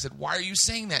on. And I said, "Why are you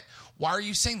saying that? Why are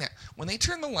you saying that?" When they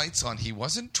turned the lights on, he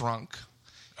wasn't drunk.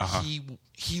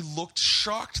 He looked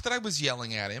shocked that I was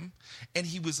yelling at him. And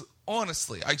he was,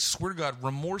 honestly, I swear to God,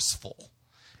 remorseful.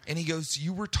 And he goes,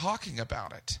 "You were talking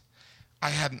about it. I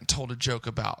hadn't told a joke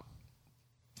about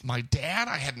my dad.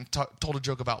 I hadn't told a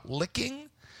joke about licking.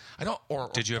 I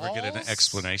don't." Did you ever get an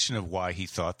explanation of why he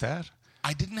thought that?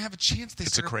 I didn't have a chance. They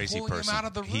It's a crazy pulling person. him out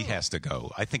of the room. He has to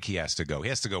go. I think he has to go. He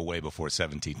has to go way before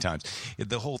 17 times.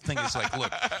 The whole thing is like,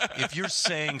 look, if you're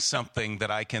saying something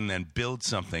that I can then build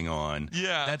something on,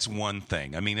 that's one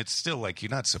thing. I mean, it's still like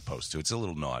you're not supposed to. It's a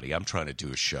little naughty. I'm trying to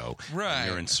do a show. Right. And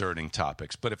you're inserting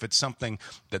topics. But if it's something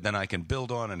that then I can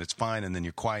build on and it's fine and then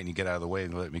you're quiet and you get out of the way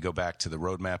and let me go back to the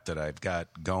roadmap that I've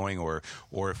got going, or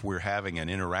if we're having an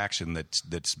interaction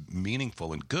that's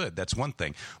meaningful and good, that's one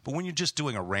thing. But when you're just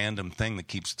doing a random thing that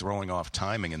keeps throwing off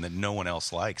timing and that no one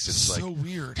else likes, it's so like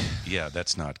weird. Yeah,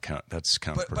 that's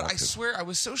counterproductive. But I swear, I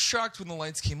was so shocked when the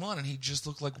lights came on, and he just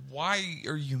looked like, "Why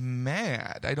are you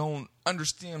mad? I don't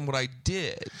understand what I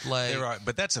did." Like,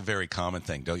 but that's a very common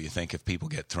thing, don't you think? If people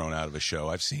get thrown out of a show,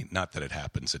 I've seen, not that it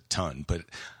happens a ton, but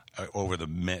over the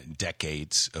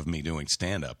decades of me doing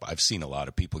stand-up, I've seen a lot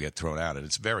of people get thrown out, and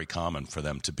it's very common for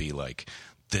them to be like,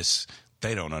 "This,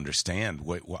 they don't understand.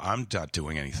 I'm not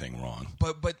doing anything wrong."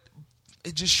 But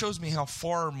it just shows me how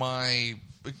far my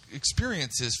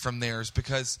experience is from theirs,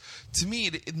 because to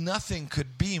me, nothing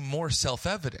could be more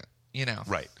self-evident, you know?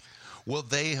 Right. Well,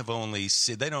 they have only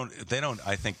they don't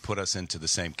I think put us into the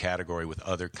same category with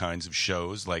other kinds of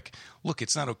shows. Like, look,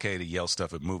 it's not okay to yell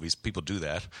stuff at movies. People do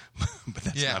that, but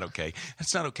that's not okay.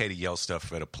 It's not okay to yell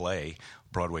stuff at a play,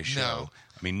 Broadway show. No.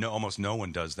 I mean, almost no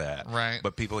one does that. Right.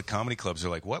 But people at comedy clubs are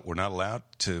like, "What? We're not allowed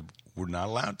to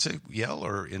yell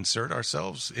or insert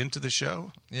ourselves into the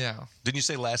show?" Yeah. Didn't you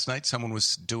say last night someone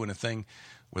was doing a thing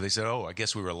where they said, "Oh, I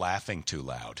guess we were laughing too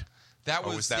loud"?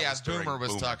 Boomer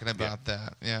was talking about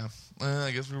that. Yeah. I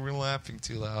guess we were laughing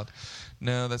too loud.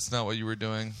 No, that's not what you were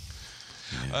doing.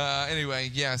 Yeah.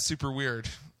 Anyway, yeah, super weird.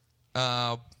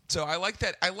 So I like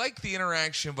that. I like the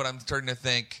interaction, but I'm starting to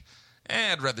think,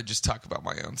 I'd rather just talk about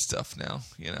my own stuff now.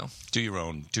 You know, do your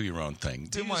own thing. Do my own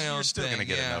thing. You're still going to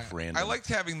get enough random. I liked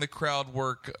having the crowd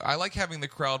work. I like having the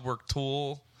crowd work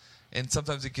tool. And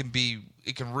sometimes it can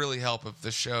really help if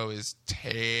the show is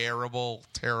terrible,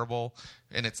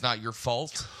 and it's not your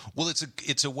fault. Well,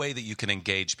 it's a way that you can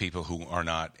engage people who are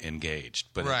not engaged,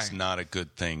 but It's not a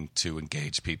good thing to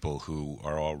engage people who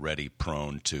are already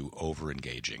prone to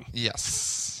over-engaging.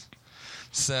 Yes.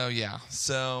 So, yeah.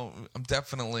 So I'm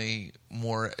definitely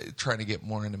more trying to get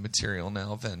more into material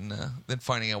now than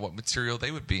finding out what material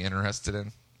they would be interested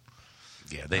in.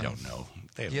 Yeah, they don't know.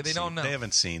 They don't know. They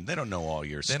haven't seen. They don't know all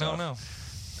your stuff. They don't know.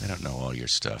 They don't know all your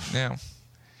stuff. Yeah.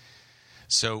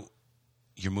 So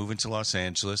you're moving to Los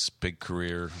Angeles, big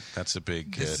career. That's a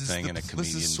big thing in a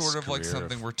comedian's This is sort of career. like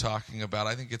something we're talking about.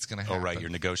 I think it's going to happen. Oh, right. You're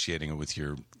negotiating it with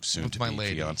your soon-to-be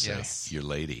fiancé. Yes. Your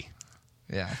lady.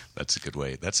 Yeah. That's a good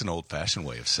way. That's an old-fashioned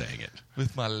way of saying it.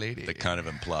 With my lady. That kind of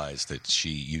implies that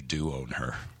you do own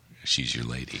her. She's your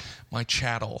lady. My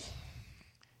chattel.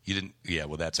 You didn't. Yeah,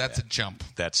 well, that's a jump.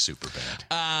 That's super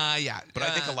bad. Yeah. But I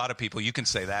think a lot of people, you can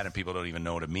say that and people don't even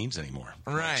know what it means anymore.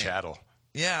 Right. Chattel.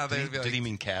 Yeah. Did he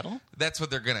mean cattle? That's what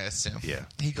they're going to assume. Yeah.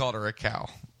 He called her a cow.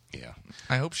 Yeah.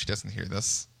 I hope she doesn't hear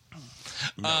this.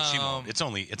 No, she won't. It's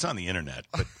on the internet,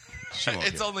 but she won't.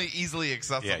 It's only easily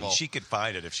accessible. Yeah, she could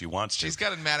find it if she wants to. She's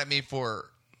gotten mad at me for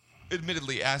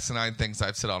admittedly asinine things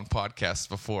I've said on podcasts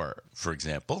before. For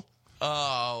example?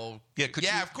 Oh,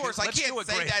 yeah, of course. I can't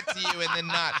say that to you and then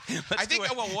not. I think,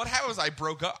 what happened was I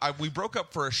broke up. We broke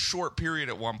up for a short period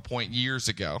at one point years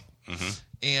ago. Mm-hmm.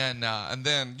 And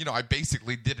then, I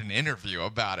basically did an interview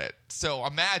about it. So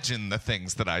imagine the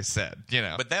things that I said,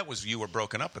 But you were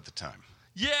broken up at the time.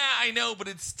 Yeah, I know, but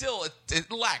it's still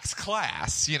it lacks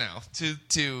class,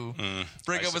 to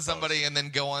break up with somebody and then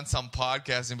go on some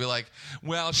podcast and be like,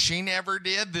 well, she never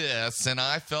did this and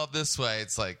I felt this way.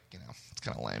 It's like, it's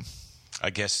kind of lame. I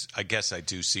guess I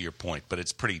do see your point, but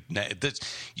it's pretty.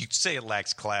 You say it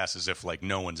lacks class as if like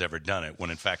no one's ever done it, when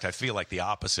in fact I feel like the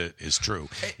opposite is true.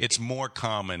 It's more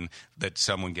common that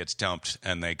someone gets dumped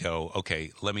and they go,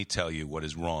 "Okay, let me tell you what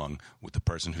is wrong with the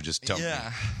person who just dumped me."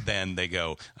 Then they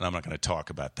go, "And I'm not going to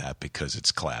talk about that because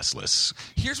it's classless."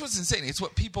 Here's what's insane: it's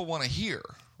what people want to hear.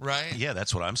 Right? Yeah,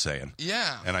 that's what I'm saying.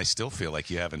 Yeah. And I still feel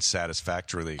like you haven't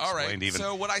satisfactorily explained even.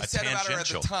 So what I said about her at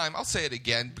the time, I'll say it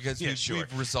again because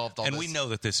we've resolved all this. And we know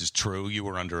that this is true. You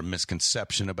were under a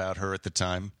misconception about her at the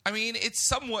time. I mean, it's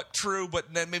somewhat true, but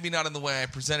maybe not in the way I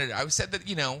presented it. I said that,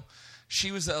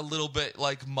 she was a little bit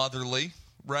like motherly,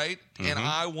 right? Mm-hmm. And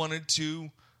I wanted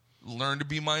to learn to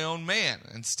be my own man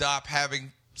and stop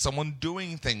having someone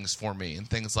doing things for me and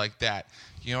things like that.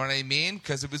 You know what I mean?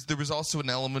 Because there was also an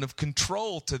element of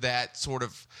control to that sort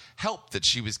of help that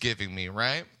she was giving me,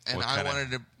 right? And I wanted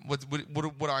to.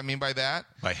 What do I mean by that?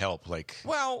 By help, like.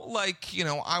 Well, like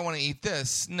I want to eat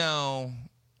this. No,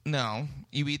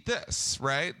 you eat this,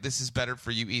 right? This is better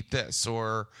for you. Eat this,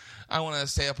 or I want to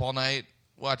stay up all night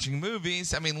watching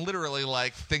movies. I mean, literally,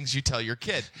 like things you tell your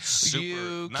kid.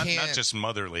 Super. Not just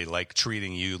motherly, like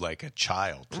treating you like a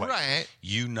child. Like, right.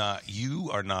 You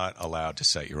are not allowed to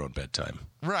set your own bedtime.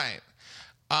 Right.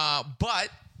 But,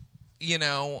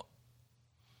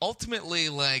 ultimately,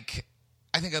 like,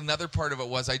 I think another part of it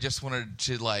was I just wanted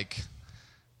to, like,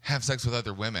 have sex with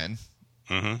other women.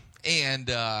 Mm-hmm. And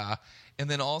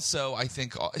then also, I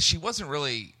think she wasn't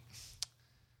really.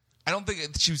 I don't think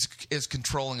she was as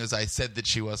controlling as I said that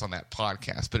she was on that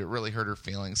podcast, but it really hurt her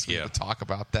feelings to talk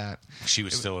about that. She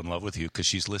was still in love with you because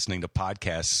she's listening to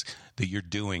podcasts that you're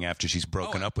doing after she's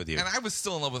broken up with you. And I was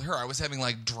still in love with her. I was having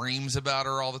like dreams about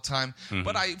her all the time. Mm-hmm.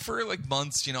 But for like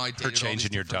months, I dated her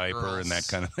changing your diaper girls. and that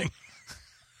kind of thing.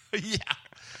 Yeah.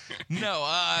 No,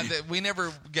 we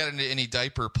never got into any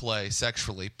diaper play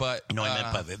sexually, but no, I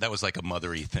meant by that was like a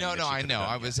mothery thing. No, I know.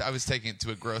 I was taking it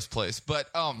to a gross place, but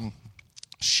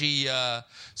she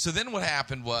so then what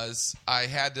happened was I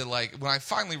had to, like, when I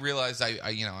finally realized I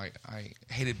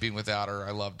hated being without her,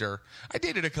 I loved her, I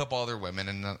dated a couple other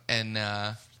women and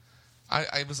I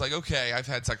was like, okay, I've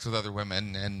had sex with other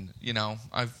women and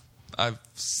I've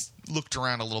looked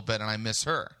around a little bit and I miss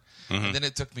her. Mm-hmm. And then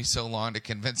it took me so long to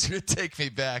convince her to take me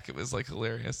back. It was like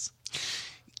hilarious.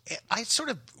 I sort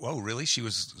of. Oh, really? She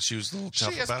was a little tough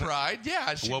about it. She has pride.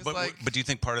 Yeah. She was but do you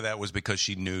think part of that was because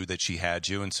she knew that she had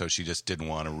you, and so she just didn't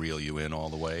want to reel you in all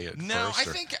the way? No, I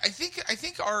think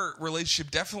our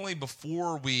relationship definitely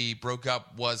before we broke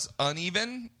up was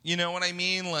uneven. You know what I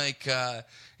mean? Like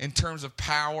in terms of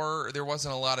power, there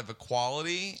wasn't a lot of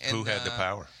equality. And, who had the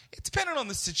power? It depended on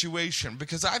the situation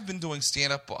because I've been doing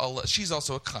stand-up. She's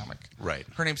also a comic. Right.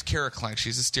 Her name's Kara Clank.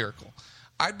 She's hysterical.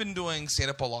 I've been doing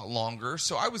stand-up a lot longer,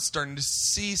 so I was starting to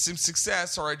see some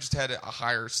success, or I just had a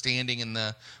higher standing in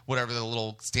the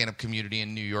little stand-up community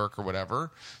in New York or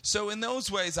whatever. So in those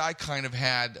ways, I kind of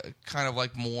had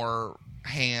like more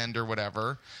hand or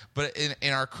whatever, but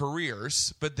in our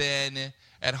careers. But then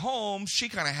at home, she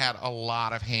kind of had a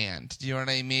lot of hand. Do you know what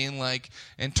I mean? Like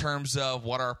in terms of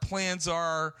what our plans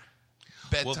are,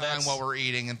 bedtime, what we're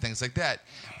eating, and things like that.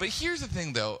 But here's the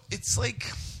thing, though. It's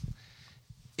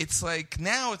like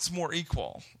now it's more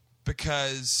equal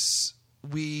because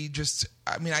I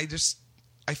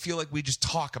feel like we just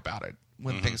talk about it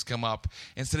when mm-hmm. things come up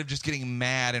instead of just getting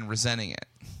mad and resenting it.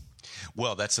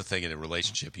 Well, that's the thing in a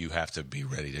relationship. You have to be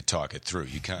ready to talk it through.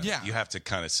 You have to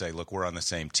kind of say, look, we're on the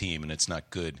same team and it's not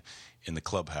good in the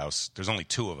clubhouse. There's only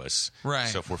two of us. Right.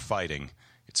 So if we're fighting,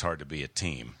 it's hard to be a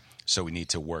team. So we need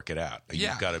to work it out.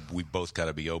 Yeah. We both got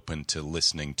to be open to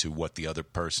listening to what the other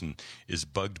person is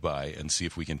bugged by and see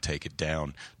if we can take it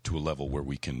down to a level where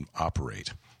we can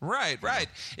operate. Right.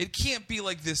 It can't be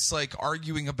like this, like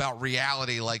arguing about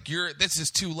reality. Like this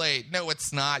is too late. No,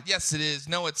 it's not. Yes, it is.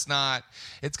 No, it's not.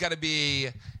 It's got to be.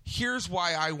 Here's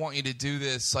why I want you to do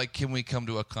this. Like, can we come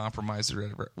to a compromise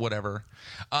or whatever?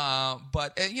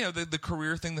 But the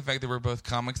career thing, the fact that we're both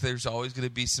comics, there's always going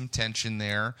to be some tension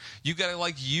there. You got to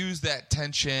like use that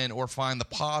tension or find the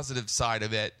positive side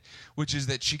of it, which is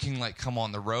that she can like come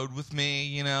on the road with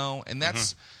me, and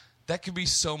that's. Mm-hmm. That could be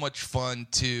so much fun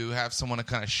to have someone to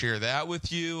kind of share that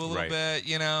with you a little bit,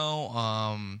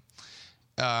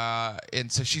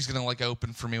 and so she's gonna like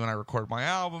open for me when I record my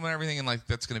album and everything, and like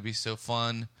that's gonna be so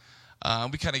fun.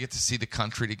 We kind of get to see the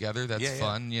country together. That's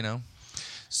fun,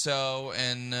 So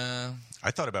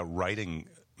I thought about writing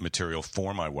material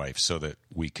for my wife so that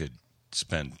we could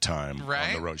spend time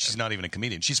on the road. She's not even a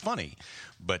comedian. She's funny,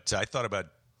 but I thought about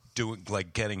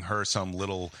getting her some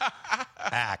little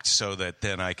act so that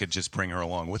then I could just bring her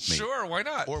along with me. Sure, why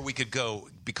not? Or we could go,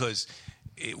 because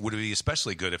it would be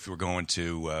especially good if we were going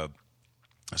to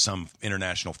some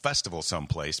international festival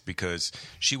someplace, because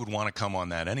she would want to come on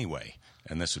that anyway.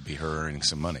 And this would be her earning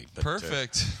some money. But,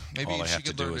 perfect. Maybe she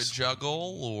could learn to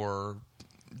juggle or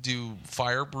do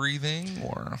fire breathing.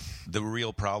 Or the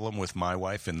real problem with my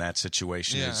wife in that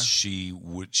situation is she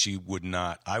would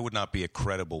not. I would not be a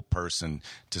credible person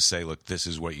to say, look, this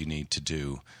is what you need to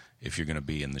do if you're going to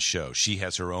be in the show. She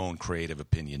has her own creative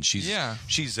opinion. She's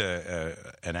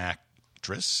an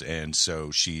actress, and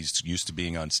so she's used to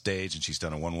being on stage, and she's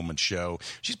done a one-woman show.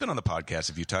 She's been on the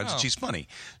podcast a few times, and she's funny.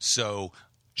 So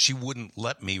she wouldn't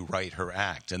let me write her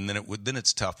act, and then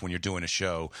it's tough when you're doing a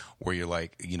show where you're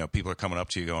like, people are coming up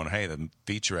to you going, "Hey, the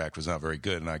feature act was not very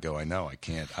good," and I go, "I know, I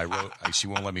can't. She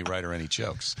won't let me write her any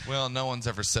jokes." Well, no one's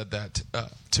ever said that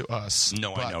to us.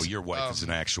 No, I know your wife is an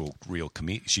actual real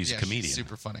comedian. She's a comedian. She's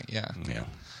super funny. Yeah.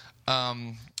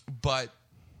 But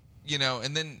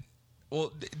and then,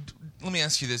 well, let me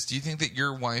ask you this: do you think that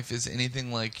your wife is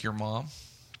anything like your mom?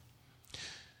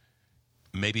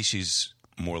 Maybe she's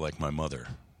more like my mother.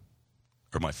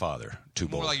 Or my father.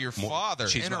 More like your father.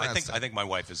 I think my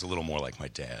wife is a little more like my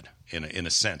dad, in a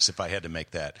sense. If I had to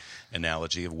make that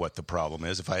analogy of what the problem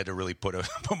is, if I had to really put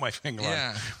my finger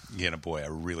on, boy, I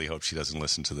really hope she doesn't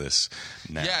listen to this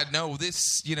now. Yeah, no,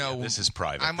 this, this is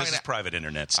private. This is private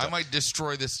internet stuff. I might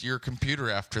destroy your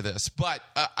computer after this. But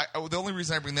the only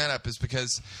reason I bring that up is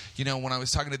because, when I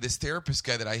was talking to this therapist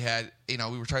guy that I had,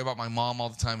 we were talking about my mom all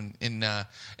the time. And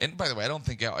by the way, I don't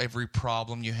think every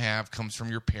problem you have comes from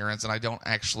your parents, and I don't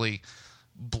actually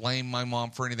blame my mom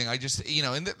for anything. I just,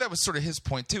 and that was sort of his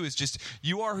point too, is just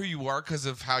you are who you are because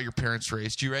of how your parents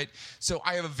raised you, right? So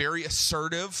I have a very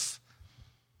assertive,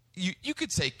 you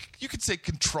could say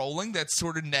controlling, that's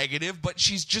sort of negative, but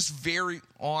she's just very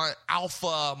on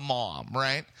alpha mom,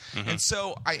 right? Mm-hmm. And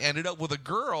so I ended up with a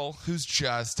girl who's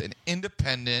just an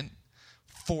independent,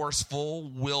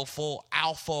 forceful, willful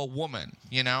alpha woman,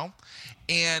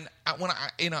 And when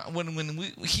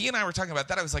he and I were talking about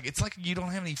that, I was like, it's like you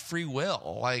don't have any free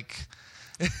will. Like,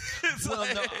 no,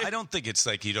 I don't think it's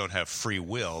like you don't have free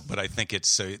will, but I think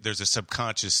there's a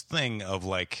subconscious thing of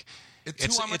like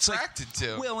it's who I'm attracted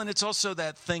to. Well, and it's also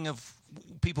that thing of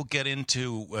people get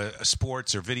into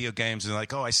sports or video games and they're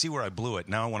like, oh, I see where I blew it.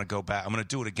 Now I want to go back. I'm going to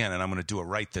do it again, and I'm going to do it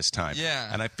right this time. Yeah.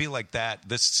 And I feel like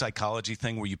this psychology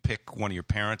thing where you pick one of your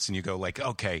parents and you go like,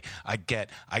 okay, I get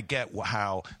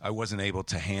how I wasn't able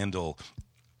to handle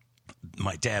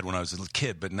my dad when I was a little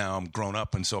kid, but now I'm grown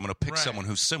up, and so I'm going to pick someone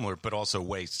who's similar, but also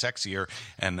way sexier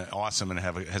and awesome, and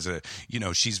has a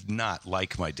she's not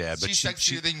like my dad, but she's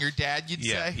sexier than your dad, you'd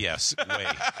say. Yes, way.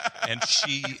 And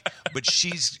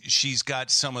she's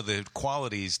got some of the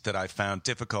qualities that I found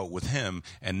difficult with him,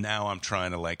 and now I'm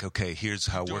trying to like, okay, here's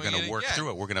how we're going to work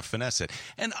through it. We're going to finesse it,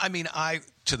 and I mean,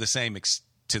 to the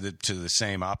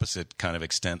same opposite kind of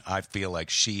extent, I feel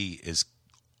like she is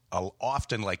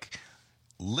often like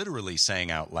literally saying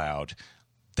out loud,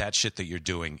 that shit that you're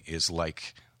doing is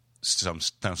like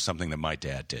something that my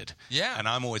dad did. Yeah. And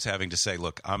I'm always having to say,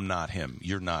 look, I'm not him.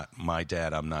 You're not my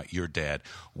dad. I'm not your dad.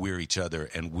 We're each other.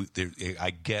 And I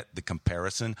get the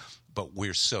comparison, but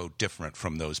we're so different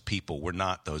from those people. We're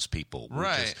not those people.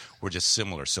 We're just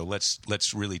similar. So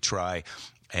let's really try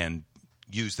and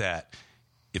use that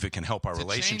if it can help our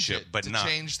relationship, but not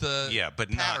change the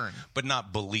pattern. But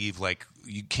not believe like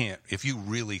you can't. If you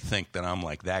really think that I'm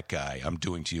like that guy, I'm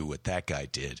doing to you what that guy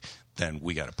did, then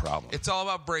we got a problem. It's all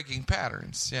about breaking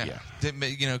patterns. Yeah.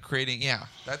 Creating. Yeah.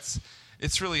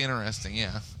 It's really interesting.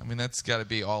 Yeah. I mean, that's got to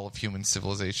be all of human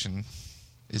civilization,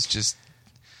 is just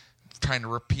trying to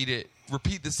repeat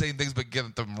the same things, but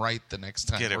get them right the next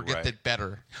time, get it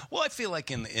better. Well, I feel like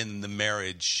in the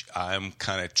marriage, I'm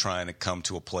kind of trying to come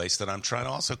to a place that I'm trying to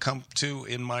also come to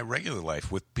in my regular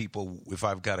life with people. If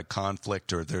I've got a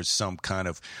conflict or there's some kind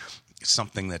of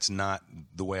something that's not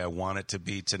the way I want it to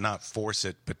be, to not force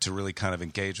it, but to really kind of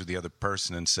engage with the other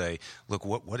person and say, look,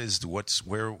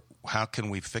 how can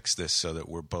we fix this so that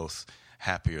we're both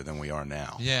happier than we are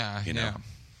now? Yeah. Yeah.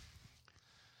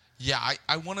 Yeah,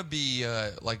 I want to be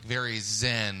like very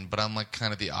zen, but I'm like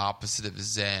kind of the opposite of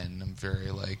zen. I'm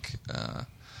very like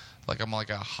I'm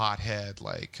like a hothead,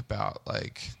 like about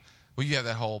like, well, you have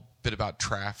that whole bit about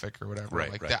traffic or whatever,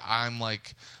 right? That. I'm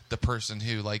like the person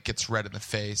who like gets red in the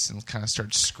face and kind of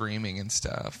starts screaming and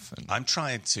stuff. And I'm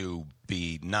trying to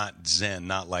be not zen,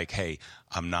 not like, hey,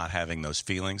 I'm not having those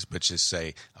feelings, but just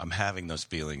say I'm having those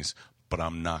feelings, but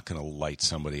I'm not going to light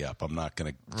somebody up. I'm not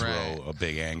going to throw a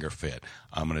big anger fit.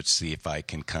 I'm going to see if I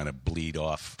can kind of bleed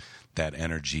off that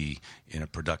energy in a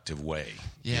productive way.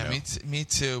 Yeah, me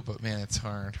too. But man, it's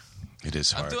hard. It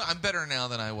is hard. I'm better now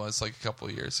than I was like a couple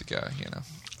of years ago.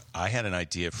 I had an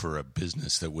idea for a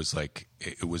business that was like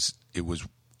it was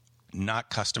not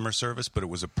customer service, but it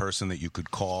was a person that you could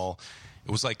call.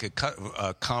 It was like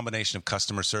a combination of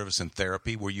customer service and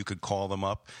therapy, where you could call them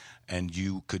up and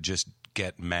you could just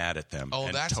get mad at them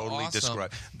and that's totally awesome.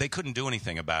 describe. They couldn't do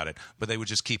anything about it, but they would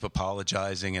just keep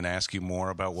apologizing and ask you more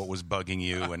about what was bugging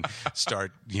you and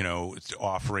start,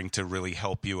 offering to really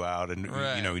help you out, and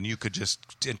and you could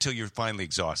just until you're finally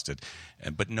exhausted.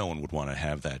 But no one would want to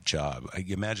have that job.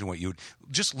 Imagine what you'd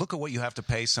just look at what you have to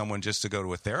pay someone just to go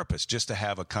to a therapist, just to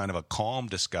have a kind of a calm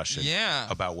discussion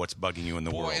about what's bugging you in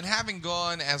the world. And having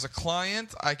gone as a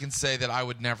client, I can say that I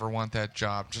would never want that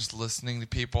job. Just listening to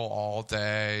people all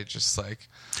day, just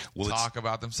talk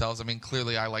about themselves. I mean,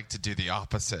 clearly I like to do the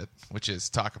opposite, which is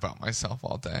talk about myself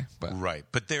all day. But right.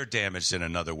 But they're damaged in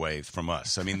another way from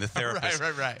us. I mean, the therapist,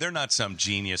 right. They're not some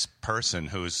genius person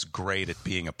who's great at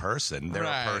being a person. They're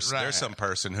a person. They're some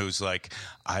person who's like,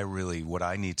 what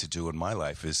I need to do in my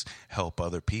life is help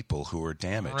other people who are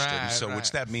damaged. And so,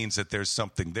 which that means that there's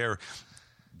something there.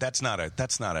 That's not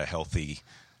a healthy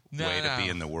way to be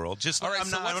in the world. Just all right.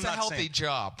 What's a healthy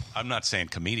job? I'm not saying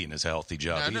comedian is a healthy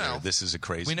job either. No. This is a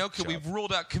crazy. We've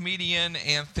ruled out comedian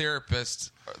and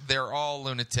therapist. They're all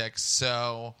lunatics.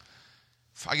 So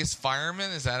I guess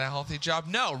fireman, is that a healthy job?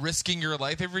 No. Risking your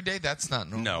life every day, that's not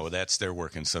normal. No, they're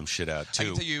working some shit out too. I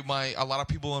can tell you, a lot of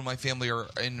people in my family are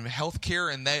in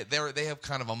healthcare, and they have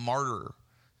kind of a martyr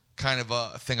kind of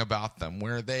a thing about them,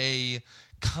 where they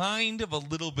kind of a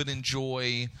little bit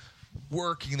enjoy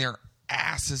working their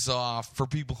asses off for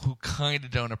people who kind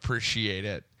of don't appreciate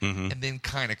it, and then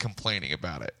kind of complaining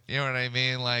about it. You know what I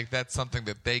mean? Like, that's something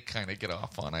that they kind of get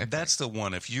off on. That's the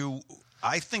one.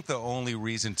 I think the only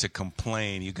reason to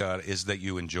complain is that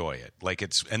you enjoy it.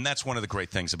 And that's one of the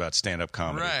great things about stand-up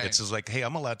comedy. Right. It's just like, hey,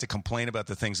 I'm allowed to complain about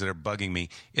the things that are bugging me.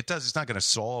 It's not going to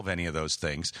solve any of those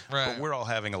things. Right. But we're all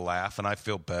having a laugh, and I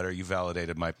feel better. You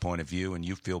validated my point of view, and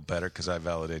you feel better because I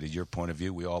validated your point of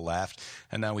view. We all laughed,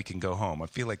 and now we can go home. I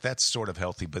feel like that's sort of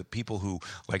healthy. But people who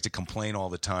like to complain all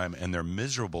the time and they're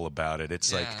miserable about it,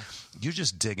 it's like you're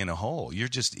just digging a hole.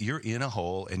 You're in a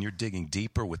hole, and you're digging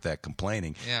deeper with that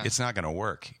complaining. Yeah. It's not going to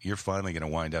work. You're finally going to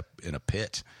wind up in a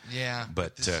pit. Yeah,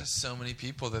 but there's just so many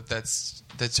people that's.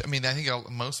 I mean, I think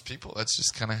most people, that's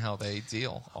just kind of how they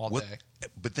deal all day.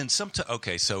 But then so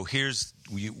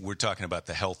we're talking about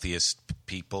the healthiest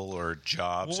people or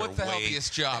jobs. Well, what's the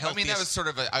healthiest job? I mean, that was sort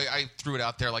of I threw it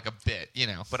out there like a bit,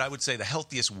 But I would say the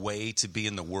healthiest way to be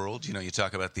in the world, you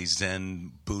talk about these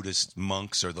Zen Buddhist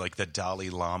monks or like the Dalai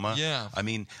Lama. Yeah. I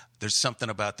mean, there's something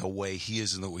about the way he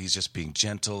is and the way he's just being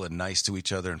gentle and nice to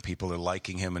each other, and people are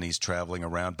liking him, and he's traveling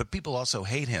around. But people also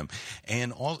hate him,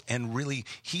 and really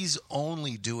he's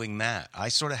only doing that. I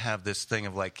sort of have this thing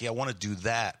of like, I want to do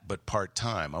that, but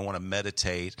part-time. I want to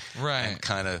meditate and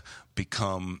kind of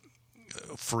become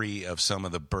free of some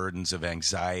of the burdens of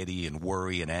anxiety and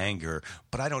worry and anger.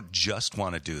 But I don't just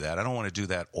want to do that. I don't want to do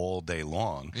that all day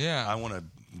long. Yeah. I want to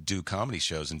do comedy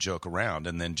shows and joke around,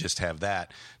 and then just have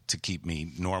that to keep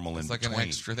me normal in between. It's like an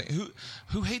extra thing.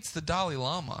 Who hates the Dalai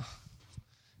Lama?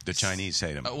 The Chinese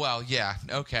hate him. Well, yeah,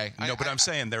 okay. No, but I'm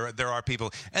saying there are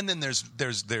people, and then there's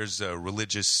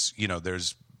religious,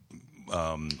 there's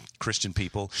Christian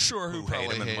people who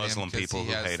hate him, and hate Muslim him people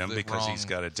who hate him because he's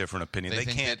got a different opinion.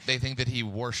 They think that he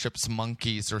worships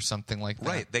monkeys or something like that.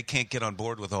 Right. They can't get on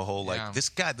board with a whole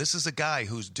this is a guy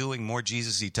who's doing more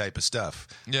Jesus-y type of stuff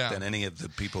than any of the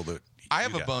people that. I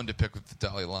have a bone to pick with the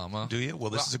Dalai Lama. Do you? Well,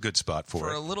 this is a good spot for it.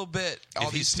 For a little bit.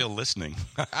 If he's still listening.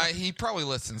 He probably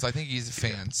listens. I think he's a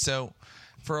fan. Yeah. So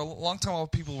for a long time, all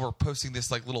people were posting this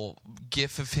like little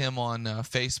GIF of him on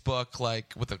Facebook,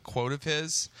 like with a quote of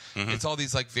his. Mm-hmm. It's all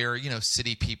these like very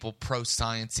city people,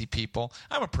 pro-sciencey people.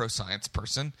 I'm a pro-science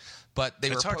person, but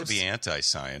it's hard to be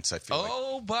anti-science. I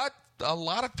feel. But a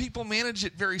lot of people manage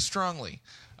it very strongly.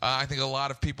 I think a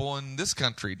lot of people in this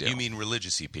country do. You mean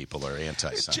religious-y people are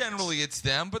anti-science? Generally, it's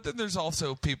them, but then there's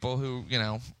also people who,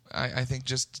 I think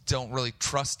just don't really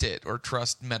trust it or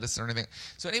trust medicine or anything.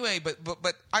 So anyway,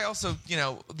 but I also,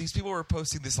 these people were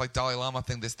posting this like Dalai Lama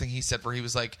thing, this thing he said where he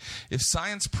was like, if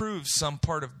science proves some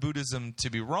part of Buddhism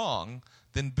to be wrong,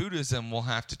 then Buddhism will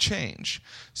have to change.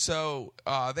 So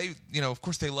they, of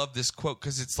course they love this quote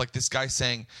because it's like this guy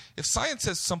saying, if science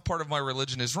says some part of my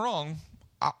religion is wrong,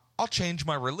 I'll change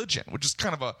my religion, which is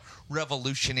kind of a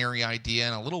revolutionary idea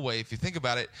in a little way if you think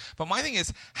about it. But my thing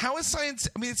is, how is science?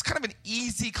 I mean, it's kind of an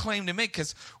easy claim to make,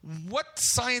 because what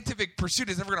scientific pursuit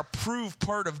is ever going to prove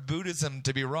part of Buddhism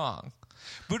to be wrong?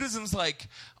 Buddhism's like,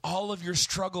 all of your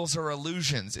struggles are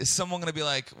illusions. Is someone going to be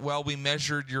like, well, we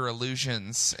measured your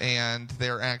illusions and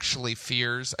they're actually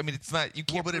fears? I mean, it's not, you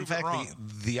can't. Well, but in fact,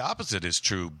 the opposite is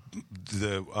true.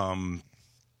 The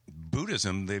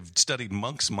Buddhism, they've studied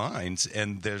monks' minds,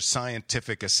 and their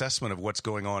scientific assessment of what's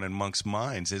going on in monks'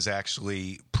 minds is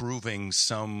actually proving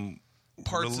some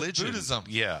parts religion. Of Buddhism.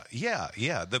 Yeah.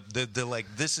 The like,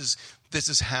 this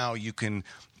is how you can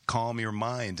calm your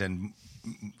mind, and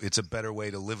it's a better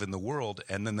way to live in the world.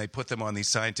 And then they put them on these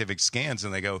scientific scans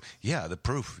and they go, yeah, the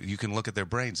proof, you can look at their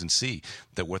brains and see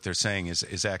that what they're saying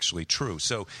is actually true.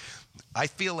 So I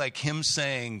feel like him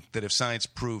saying that if science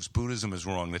proves Buddhism is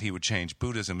wrong, that he would change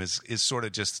Buddhism is sort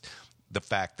of just the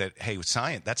fact that, hey,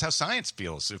 science, that's how science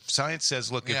feels. If science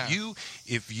says, look,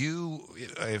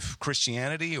 if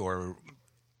Christianity or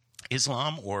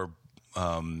Islam or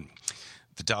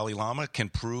the Dalai Lama can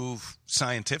prove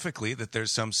scientifically that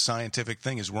there's some scientific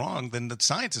thing is wrong, then the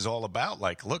science is all about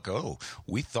like, look,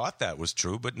 we thought that was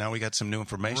true, but now we got some new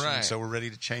information, right. So we're ready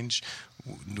to change.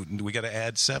 We got to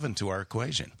add 7 to our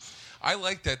equation. I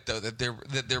like that though,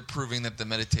 that they're proving that the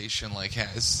meditation like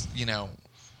has,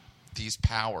 these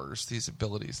powers, these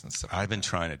abilities and stuff. I've been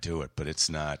trying to do it, but it's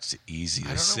not easy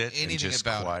to sit and just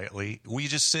quietly. Well, you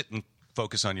just sit and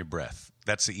focus on your breath.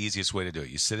 That's the easiest way to do it.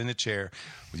 You sit in a chair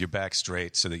with your back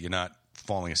straight so that you're not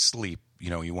falling asleep.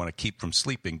 You want to keep from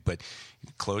sleeping, but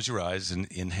close your eyes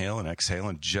and inhale and exhale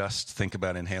and just think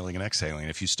about inhaling and exhaling.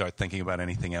 And if you start thinking about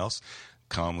anything else,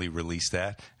 calmly release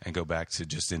that and go back to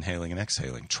just inhaling and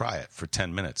exhaling. Try it for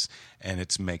 10 minutes, and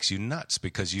it makes you nuts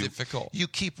because you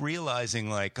keep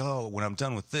realizing like, when I'm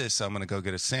done with this, I'm going to go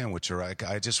get a sandwich, or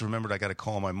I just remembered I got to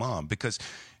call my mom, because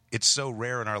it's so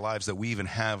rare in our lives that we even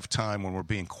have time when we're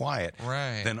being quiet.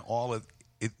 Right. Then all of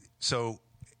it. So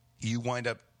you wind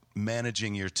up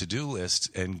managing your to-do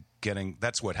list and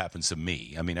that's what happens to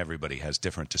me. I mean, everybody has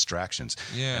different distractions.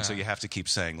 Yeah. And so you have to keep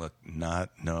saying, look,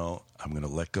 I'm going to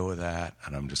let go of that,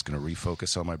 and I'm just going to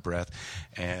refocus on my breath.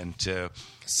 And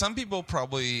some people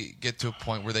probably get to a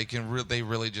point where they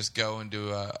really just go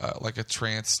into a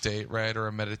trance state, right, or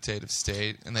a meditative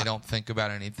state, and they don't think about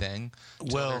anything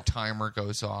until their timer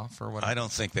goes off or whatever. I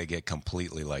don't think they get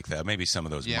completely like that. Maybe some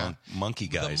of those monkey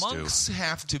guys do. The monks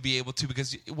have to be able to,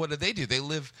 because what do? They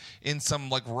live in some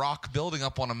like rock building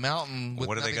up on a mountain. With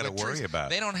what do they got to worry about?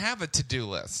 They don't have a to-do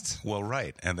list. Well,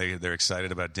 right, and they're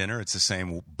excited about dinner. It's the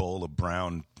same bowl of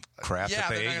brown crap that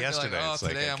they ate yesterday. Like, it's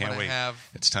like, I can't wait.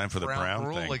 It's time for the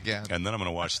brown thing again. And then I'm going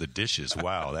to wash the dishes.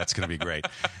 Wow, that's going to be great.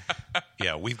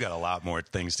 Yeah, we've got a lot more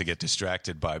things to get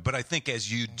distracted by. But I think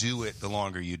as you do it, the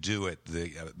longer you do it,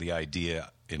 the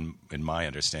idea in my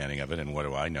understanding of it, and what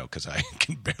do I know, because I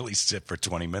can barely sit for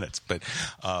 20 minutes, but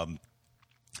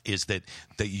is that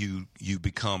you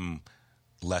become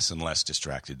less and less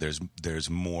distracted. There's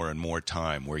more and more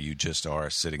time where you just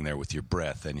are sitting there with your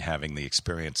breath and having the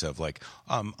experience of like,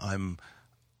 I'm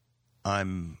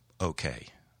okay.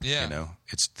 Yeah.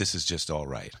 This is just all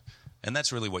right. And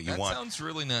that's really what you want. That sounds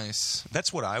really nice.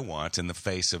 That's what I want in the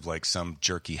face of like some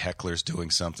jerky heckler's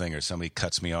doing something, or somebody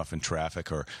cuts me off in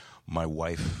traffic, or my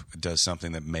wife does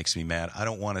something that makes me mad. I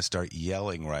don't want to start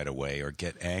yelling right away or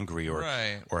get angry or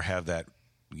have that,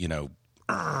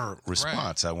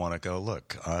 response. Right. I want to go,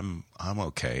 look, I'm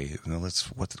okay.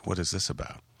 What is this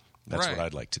about? That's what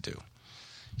I'd like to do.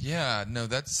 Yeah, no,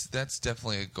 that's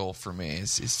definitely a goal for me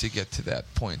is to get to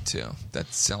that point too.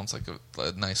 That sounds like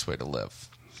a nice way to live.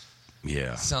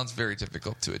 Yeah. It sounds very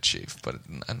difficult to achieve, but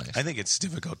a nice I think it's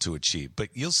difficult to achieve, but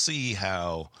you'll see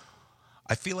how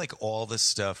I feel like all this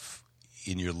stuff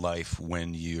in your life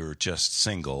when you're just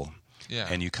single. Yeah.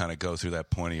 And you kind of go through that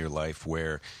point of your life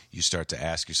where you start to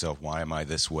ask yourself, why am I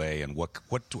this way? And what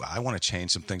do I want to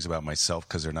change some things about myself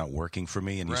because they're not working for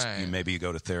me? And maybe you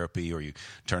go to therapy, or you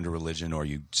turn to religion, or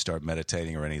you start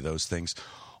meditating, or any of those things.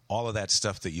 All of that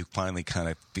stuff that you finally kind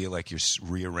of feel like you're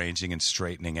rearranging and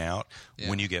straightening out. Yeah.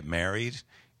 When you get married,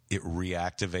 it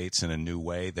reactivates in a new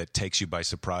way that takes you by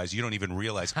surprise. You don't even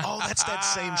realize, that's that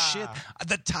same shit.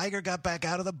 The tiger got back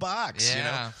out of the box.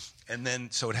 Yeah. And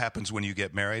then, so it happens when you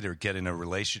get married or get in a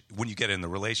relation. When you get in the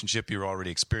relationship you're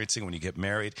already experiencing, when you get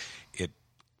married, it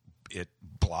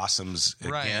blossoms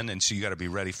again, and so you got to be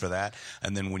ready for that.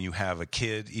 And then when you have a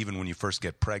kid, even when you first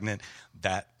get pregnant,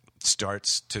 that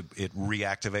it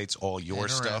reactivates all your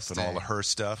stuff and all of her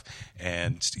stuff,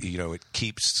 and it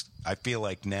keeps I feel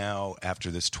like now,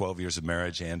 after this 12 years of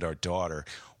marriage and our daughter,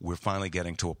 we're finally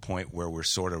getting to a point where we're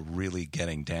sort of really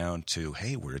getting down to,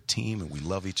 hey, we're a team and we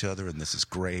love each other and this is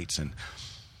great, and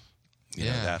you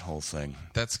know, that whole thing.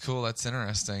 That's cool. That's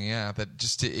interesting. Yeah, that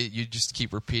just you just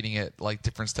keep repeating it, like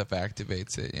different stuff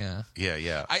activates it. Yeah.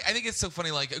 Yeah. I think it's so funny.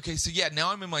 Like, okay, so yeah,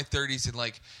 now I'm in my 30s, and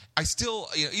like I still,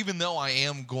 you know, even though I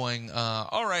am going,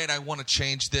 all right, I want to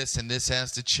change this, and this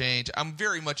has to change. I'm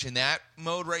very much in that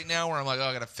mode right now, where I'm like, oh,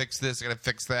 I got to fix this, I got to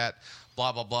fix that,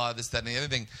 blah blah blah, this, that, and the other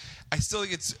thing. I still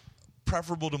think it's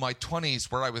preferable to my 20s,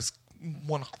 where I was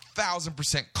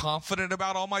 1,000% confident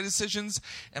about all my decisions,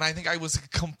 and I think I was a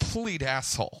complete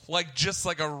asshole, like just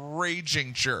like a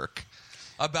raging jerk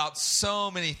about so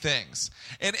many things,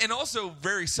 and also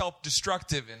very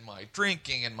self-destructive in my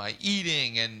drinking and my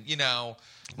eating and, you know,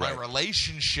 my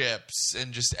relationships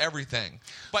and just everything,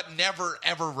 but never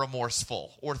ever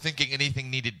remorseful or thinking anything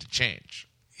needed to change.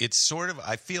 It's sort of,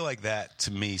 I feel like that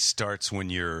to me starts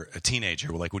when you're a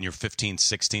teenager. Like when you're 15,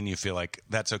 16, you feel like,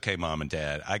 that's okay, Mom and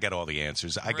Dad. I got all the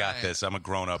answers. I got this. I'm a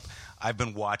grown-up. I've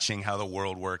been watching how the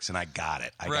world works, and I got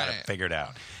it. I got it figured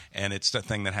out. And it's the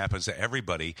thing that happens to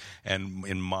everybody. And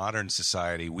in modern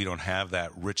society, we don't have that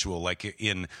ritual. Like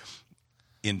in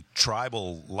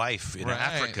tribal life in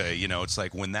Africa, you know, it's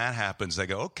like when that happens, they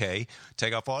go, okay,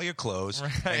 take off all your clothes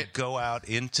and go out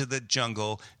into the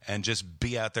jungle and just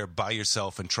be out there by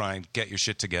yourself and try and get your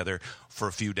shit together for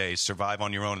a few days, survive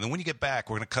on your own. And then when you get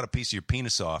back, we're going to cut a piece of your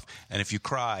penis off. And if you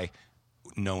cry,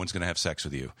 no one's going to have sex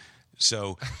with you.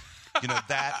 So, you know,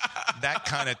 that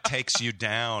kind of takes you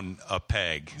down a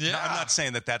peg. Yeah. Now, I'm not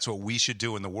saying that that's what we should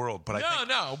do in the world, but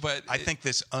I think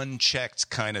this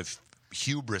unchecked kind of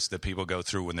hubris that people go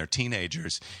through when they're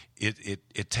teenagers,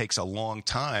 it takes a long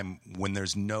time when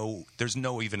there's no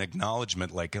even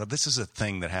acknowledgement, like, you know, this is a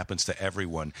thing that happens to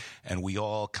everyone, and we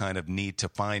all kind of need to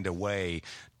find a way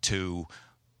to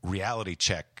reality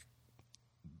check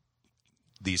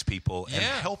these people and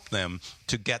help them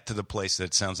to get to the place that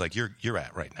it sounds like you're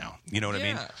at right now. You know what I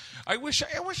mean? I wish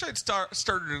I'd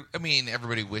started. I mean,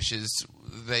 everybody wishes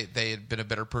they had been a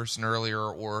better person earlier,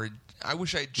 or I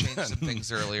wish I'd changed some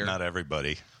things earlier. Not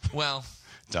everybody. Well,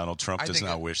 Donald Trump does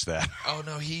not wish that. Oh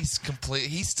no, he's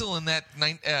still in that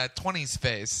 20s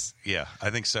phase. Yeah, I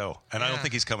think so, and I don't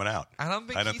think he's coming out. I don't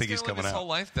think he's coming out. His whole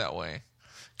life that way.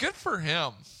 Good for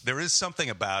him. There is something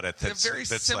about it that's a very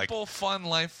simple, like, fun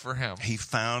life for him. He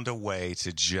found a way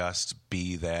to just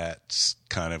be that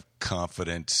kind of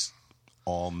confident,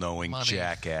 all-knowing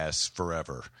jackass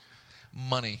forever.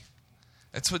 Money.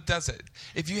 That's what does it.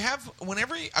 If you have,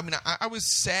 I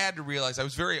was sad to realize I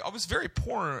was very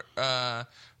poor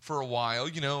for a while.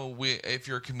 You know, if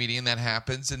you're a comedian, that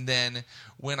happens. And then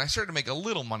when I started to make a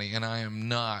little money, and I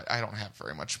don't have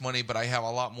very much money, but I have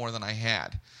a lot more than I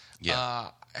had. Yeah.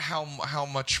 How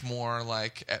much more,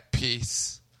 like, at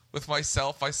peace with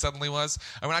myself I suddenly was.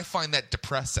 I mean, I find that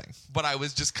depressing, but I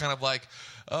was just kind of like,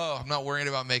 oh, I'm not worried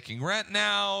about making rent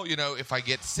now. You know, if I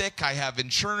get sick, I have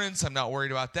insurance. I'm not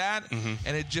worried about that. Mm-hmm.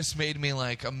 And it just made me,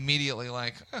 like, immediately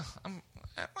like,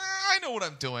 I know what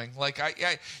I'm doing. Like,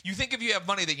 you think if you have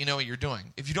money that you know what you're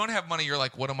doing. If you don't have money, you're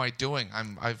like, what am I doing?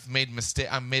 I made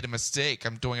a mistake.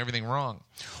 I'm doing everything wrong.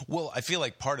 Well, I feel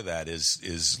like part of that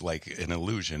is like an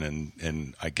illusion,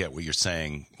 and I get what you're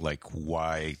saying, like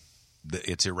why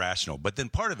it's irrational. But then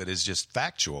part of it is just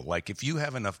factual. Like, if you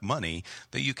have enough money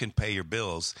that you can pay your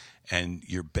bills and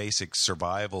your basic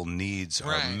survival needs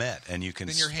are met, and you can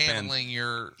then you're handling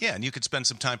your... Yeah, and you can spend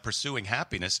some time pursuing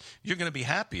happiness, you're going to be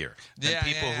happier than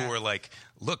people who are like,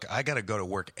 look, I got to go to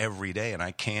work every day, and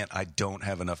I don't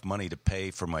have enough money to pay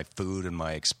for my food and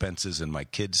my expenses and my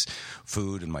kids'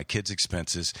 food and my kids'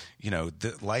 expenses. You know,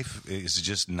 life is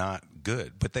just not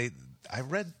good. But I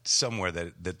read somewhere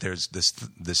that there's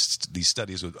these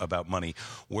studies about money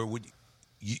where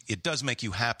it does make you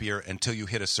happier until you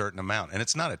hit a certain amount, and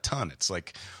it's not a ton. It's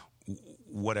like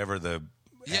whatever the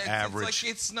average.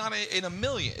 It's not in a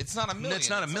million. It's not a million. It's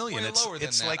not a million. It's lower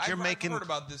than that. Like you're making. I've heard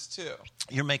about this too.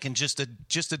 You're making just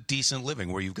a decent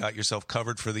living where you've got yourself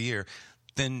covered for the year.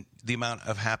 Then the amount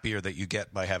of happier that you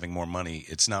get by having more money,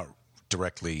 it's not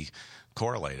directly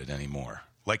correlated anymore.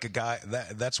 Like a guy.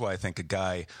 That's why I think a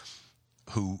guy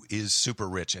who is super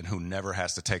rich and who never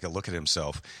has to take a look at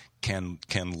himself can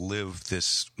live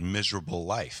this miserable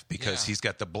life because he's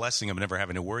got the blessing of never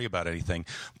having to worry about anything,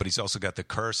 but he's also got the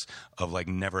curse of like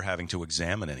never having to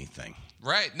examine anything.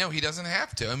 Right. No, he doesn't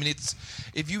have to. I mean,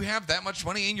 if you have that much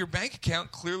money in your bank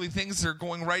account, clearly things are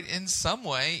going right in some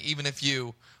way, even if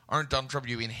you aren't Donald Trump,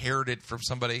 you inherited from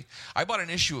somebody. I bought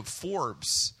an issue of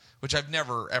Forbes, which I've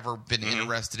never, ever been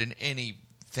interested in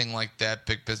anything like that,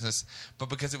 big business, but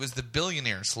because it was the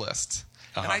billionaires list.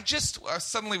 And I just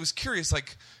suddenly was curious,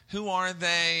 like, who are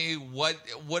they? What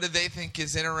do they think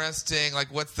is interesting?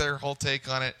 Like, what's their whole take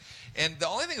on it? And the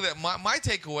only thing that my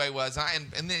takeaway was,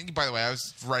 and then, by the way, I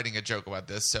was writing a joke about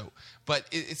this, but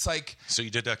it's like... So you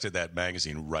deducted that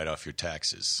magazine right off your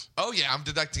taxes. Oh, yeah, I'm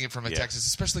deducting it from my taxes,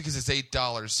 especially because it's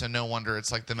 $8, so no wonder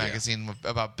it's like the magazine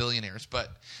about billionaires. But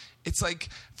it's like,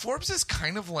 Forbes is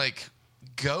kind of like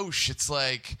gauche. It's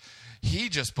like... He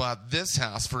just bought this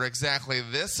house for exactly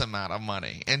this amount of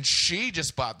money, and she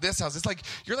just bought this house. It's like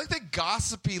you're like the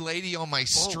gossipy lady on my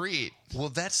street. Well,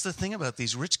 that's the thing about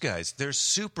these rich guys. They're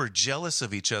super jealous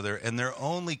of each other, and they're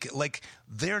only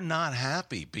they're not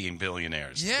happy being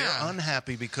billionaires. Yeah. They're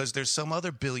unhappy because there's some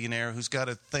other billionaire who's got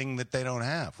a thing that they don't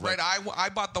have. Right. I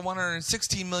bought the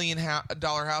 $116 million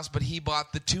house, but he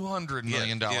bought the $200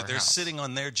 million house. Yeah, they're sitting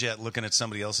on their jet looking at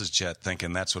somebody else's jet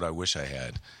thinking, that's what I wish I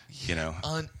had, you know?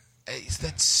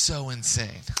 That's so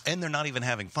insane. And they're not even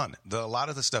having fun. A lot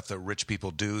of the stuff that rich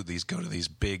people do, go to these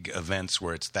big events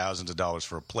where it's thousands of dollars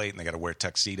for a plate, and they got to wear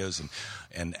tuxedos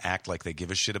and act like they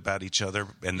give a shit about each other.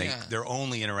 And they're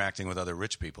only interacting with other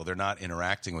rich people. They're not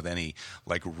interacting with any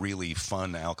like really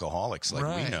fun alcoholics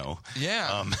like we know.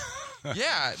 Yeah.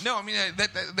 Yeah, no, I mean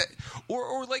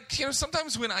or like, you know,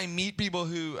 sometimes when I meet people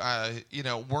who you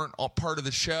know, weren't all part of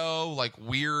the show, like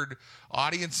weird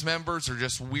audience members or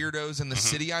just weirdos in the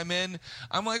city I'm in,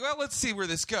 I'm like, well, let's see where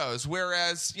this goes.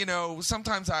 Whereas, you know,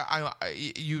 sometimes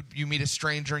you meet a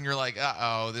stranger and you're like,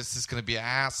 uh-oh, this is going to be a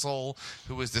hassle.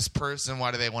 Who is this person?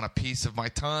 Why do they want a piece of my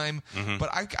time?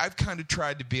 But I've kind of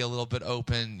tried to be a little bit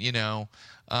open, you know,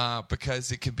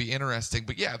 because it can be interesting.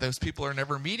 But yeah, those people are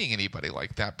never meeting anybody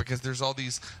like that because there's all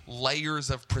these layers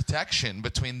of protection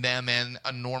between them and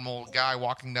a normal guy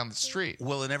walking down the street.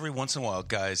 Well, and every once in a while,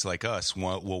 guys like us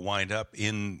will wind up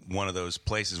in one of those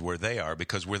places where they are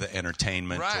because we're the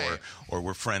entertainment, right, or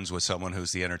we're friends with someone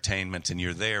who's the entertainment, and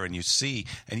you're there and you see,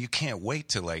 and you can't wait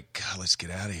to like, God, let's get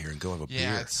out of here and go have a beer.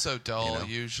 Yeah, it's so dull, you know?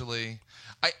 Usually.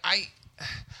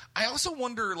 I also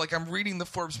wonder, like, I'm reading the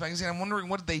Forbes magazine, I'm wondering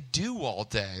what they do all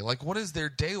day. Like, what is their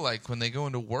day like when they go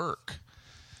into work?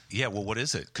 Yeah, well, what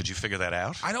is it? Could you figure that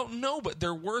out? I don't know, but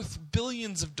they're worth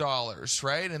billions of dollars,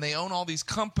 right? And they own all these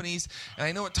companies, and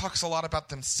I know it talks a lot about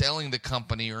them selling the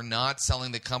company or not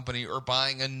selling the company or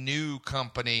buying a new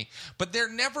company, but they're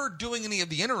never doing any of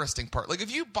the interesting part. Like, if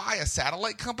you buy a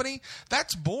satellite company,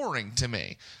 that's boring to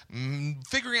me.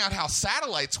 Figuring out how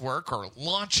satellites work or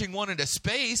launching one into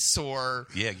space or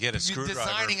get a screwdriver,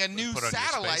 designing a new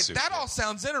satellite, that all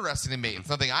sounds interesting to me. It's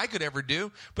nothing I could ever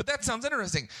do, but that sounds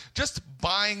interesting. Just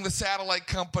buying the satellite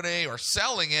company or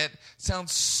selling it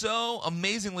sounds so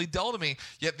amazingly dull to me.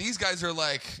 Yet these guys are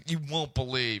like, you won't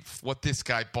believe what this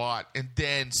guy bought and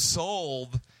then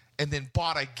sold and then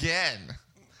bought again.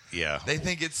 Yeah. They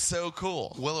think it's so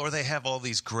cool. Well, or they have all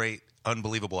these great,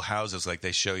 unbelievable houses. Like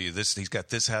they show you this, he's got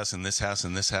this house and this house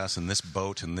and this house and this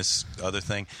boat and this other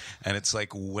thing. And it's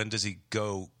like, when does he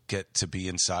get to be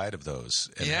inside of those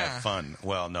and have fun?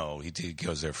 Well, no, he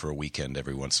goes there for a weekend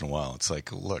every once in a while. It's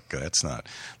like, look, that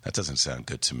doesn't sound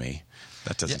good to me.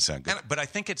 That doesn't sound good. But I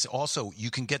think it's also, you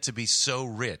can get to be so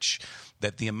rich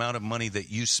that the amount of money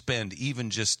that you spend, even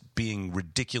just being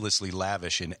ridiculously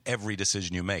lavish in every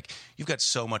decision you make, you've got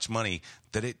so much money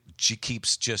that she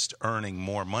keeps just earning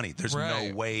more money. There's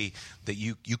no way that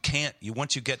you can't,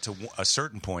 once you get to a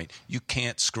certain point, you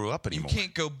can't screw up anymore. You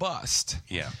can't go bust.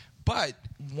 Yeah. But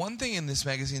one thing in this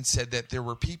magazine said that there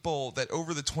were people that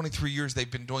over the 23 years they've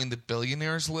been doing the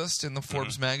billionaires list in the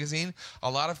Forbes magazine,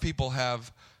 a lot of people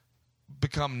have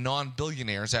become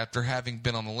non-billionaires after having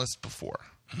been on the list before.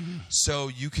 So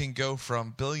you can go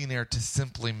from billionaire to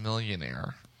simply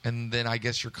millionaire, and then I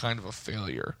guess you're kind of a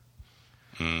failure.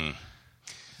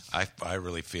 I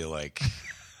really feel like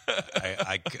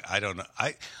I don't know.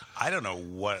 I don't know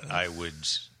what I would.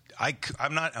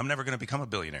 I'm never going to become a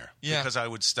billionaire because I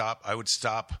would stop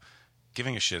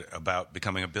giving a shit about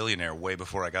becoming a billionaire way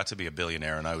before I got to be a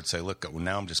billionaire, and I would say, look,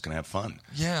 now I'm just going to have fun.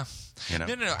 Yeah. You know?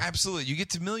 No, absolutely. You get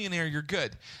to millionaire, you're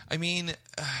good. I mean,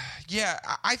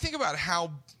 I think about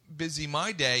how busy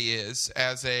my day is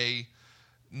as a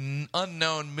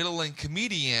unknown middling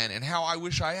comedian and how I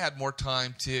wish I had more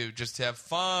time to just have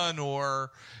fun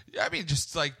or, I mean,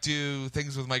 just like do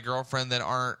things with my girlfriend that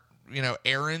aren't, you know,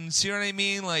 errands, you know what I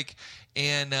mean? Like,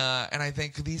 and I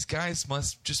think these guys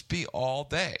must just be all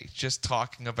day just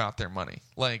talking about their money.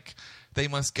 Like, they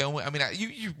must go. I mean,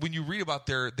 you when you read about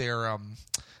their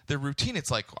routine, it's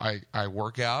like I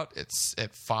work out. It's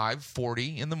at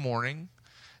 5:40 in the morning.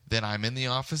 Then I'm in the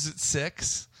office at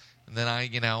 6. And then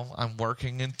I'm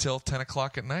working until 10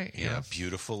 o'clock at night. Yeah,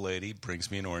 beautiful lady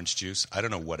brings me an orange juice. I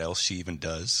don't know what else she even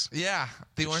does. Yeah,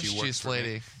 the orange juice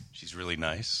lady. Me. She's really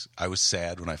nice. I was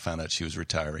sad when I found out she was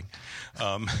retiring.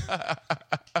 I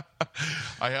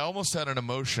almost had an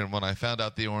emotion when I found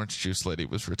out the orange juice lady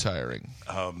was retiring.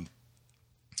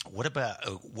 What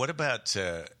about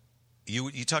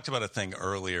you talked about a thing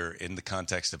earlier in the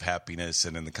context of happiness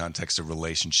and in the context of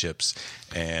relationships,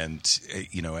 and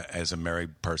as a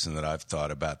married person that I've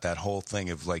thought about that whole thing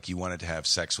of like you wanted to have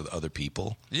sex with other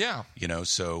people. Yeah.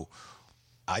 So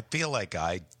I feel like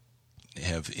I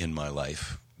have in my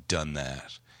life done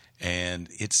that. And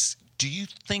do you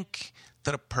think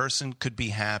that a person could be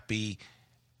happy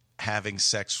having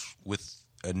sex with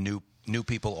a new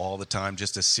people all the time,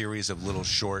 just a series of little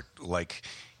short, like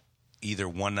either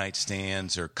one night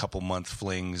stands or couple month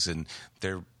flings, and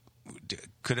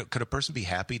could a person be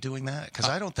happy doing that? Because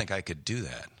I don't think I could do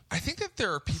that. I think that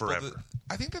there are people.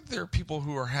 I think that there are people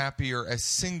who are happier as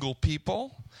single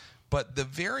people, but the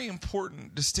very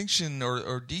important distinction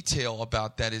or detail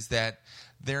about that is that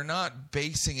they're not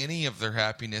basing any of their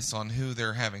happiness on who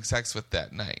they're having sex with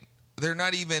that night. They're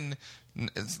not even.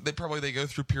 They go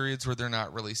through periods where they're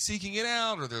not really seeking it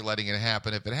out, or they're letting it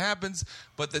happen if it happens,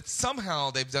 but that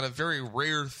somehow they've done a very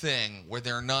rare thing where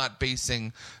they're not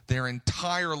basing their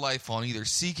entire life on either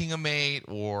seeking a mate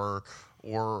or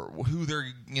who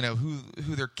they're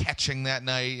who they're catching that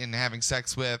night and having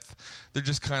sex with. They're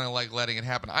just kind of like letting it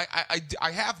happen.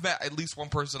 I have met at least one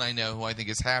person I know who I think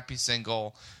is happy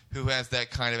single, who has that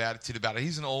kind of attitude about it.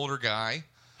 He's an older guy.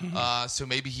 So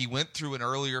maybe he went through an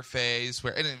earlier phase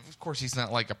where, and of course he's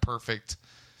not like a perfect,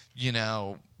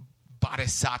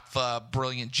 bodhisattva,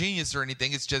 brilliant genius or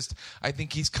anything. It's just, I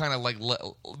think he's kind of like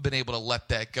been able to let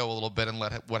that go a little bit and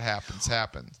let what happens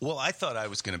happen. Well, I thought I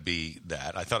was going to be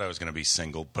that. I thought I was going to be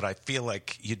single, but I feel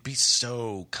like you'd be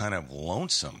so kind of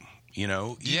lonesome.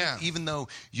 Even though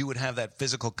you would have that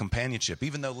physical companionship,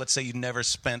 even though, let's say, you never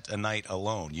spent a night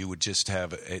alone, you would just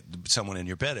have someone in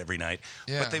your bed every night,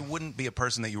 but they wouldn't be a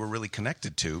person that you were really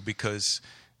connected to because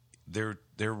they're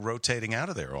rotating out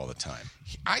of there all the time.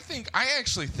 I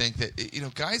actually think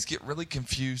that guys get really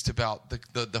confused about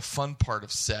the fun part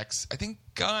of sex. I think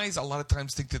guys a lot of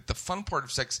times think that the fun part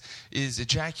of sex is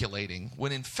ejaculating,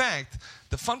 when in fact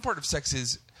the fun part of sex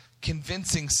is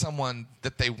convincing someone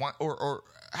that they want or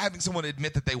having someone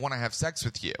admit that they want to have sex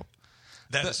with you.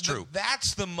 That is true.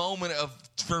 That's the moment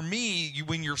for me,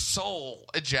 when your soul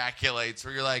ejaculates,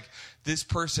 where you're like, this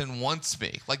person wants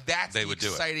me. Like, that's the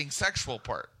exciting sexual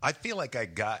part. I feel like I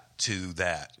got to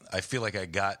that.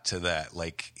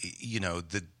 Like,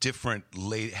 the different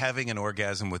having an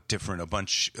orgasm with a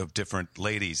bunch of different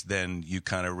ladies, then you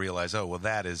kind of realize, oh, well,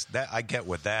 that I get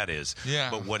what that is.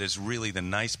 Yeah. But what is really the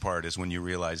nice part is when you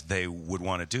realize they would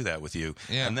want to do that with you.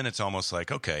 Yeah. And then it's almost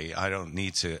like, okay, I don't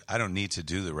need to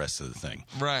do the rest of the thing.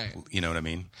 Right. You know what I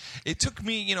mean? It took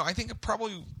me, I think it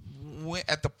probably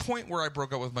at the point where I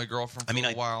broke up with my girlfriend for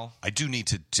a while. I do need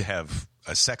to have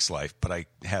a sex life, but I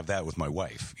have that with my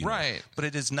wife. Right. But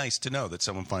it is nice to know that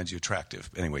someone finds you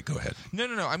attractive. Anyway, go ahead.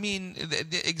 No. I mean,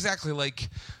 exactly. Like,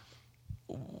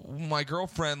 my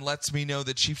girlfriend lets me know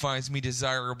that she finds me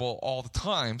desirable all the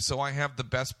time, so I have the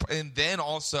best. And then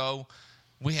also,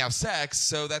 we have sex,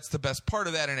 so that's the best part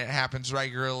of that, and it happens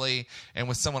regularly and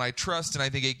with someone I trust. And I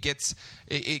think it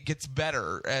gets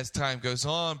better as time goes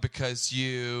on because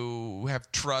you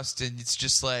have trust, and it's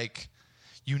just like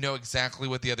you know exactly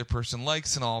what the other person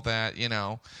likes and all that,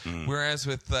 Whereas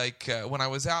with when I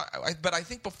was out, but I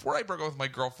think before I broke up with my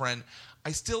girlfriend,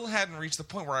 I still hadn't reached the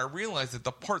point where I realized that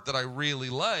the part that I really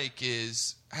like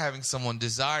is having someone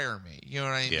desire me. You know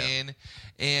what I mean?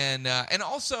 And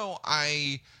also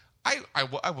I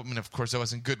mean, of course, I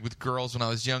wasn't good with girls when I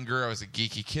was younger. I was a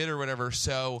geeky kid or whatever.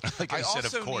 So like I said,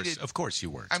 of course you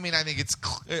weren't. I mean, I think it's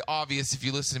obvious if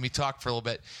you listen to me talk for a little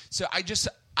bit. So I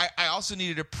also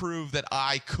needed to prove that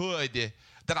I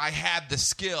had the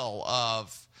skill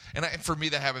of, and for me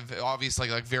that happened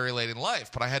obviously like very late in life.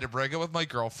 But I had to break up with my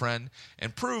girlfriend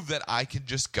and prove that I could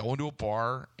just go into a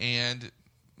bar and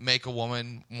make a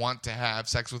woman want to have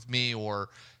sex with me or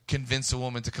convince a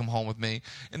woman to come home with me.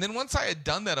 And then once I had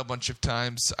done that a bunch of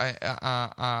times,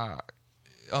 I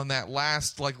on that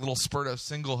last like little spurt of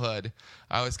singlehood,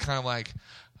 I was kind of like,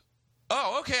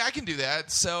 oh, okay, I can do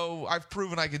that. So I've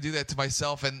proven I could do that to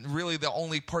myself. And really the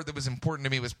only part that was important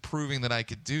to me was proving that I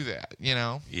could do that,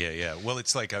 Yeah. Well,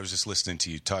 it's like I was just listening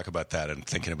to you talk about that and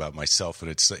thinking about myself.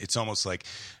 And it's almost like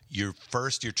you're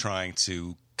trying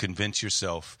to convince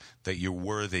yourself that you're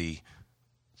worthy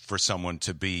for someone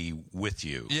to be with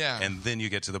you. Yeah. And then you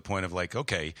get to the point of like,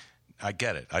 okay, I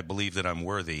get it. I believe that I'm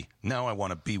worthy. Now I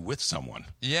want to be with someone.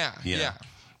 Yeah, you know? yeah.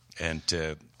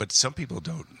 And but some people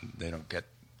don't. They don't get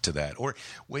to that. Or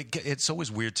it's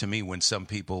always weird to me when some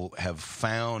people have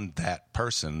found that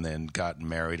person, then gotten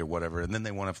married or whatever, and then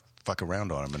they want to fuck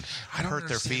around on them and hurt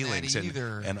their feelings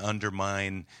and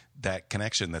undermine that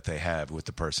connection that they have with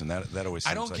the person. That always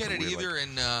seems I don't like get a it weird,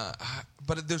 either.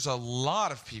 But there's a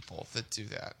lot of people that do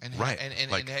that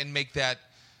and make that.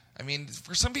 I mean,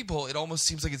 for some people, it almost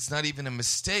seems like it's not even a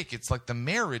mistake. It's like the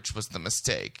marriage was the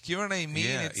mistake. You know what I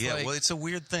mean? Yeah. Well, it's a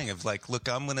weird thing of like, look,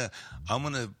 I'm gonna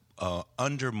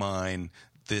undermine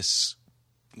this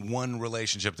one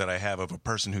relationship that I have of a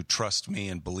person who trusts me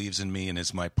and believes in me and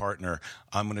is my partner.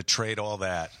 I'm going to trade all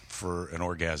that for an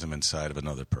orgasm inside of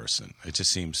another person. It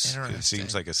just seems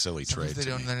like a silly trade.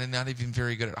 They're not even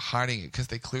very good at hiding it because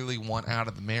they clearly want out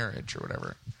of the marriage or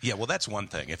whatever. Yeah, well, that's one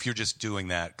thing. If you're just doing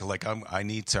that, like I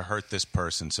need to hurt this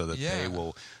person so that they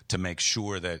will, to make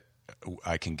sure that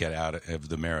I can get out of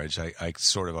the marriage. I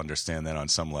sort of understand that on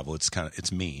some level.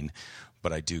 It's mean,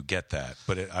 but I do get that.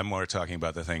 But I'm more talking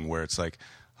about the thing where it's like,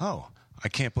 oh, I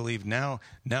can't believe now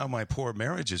my poor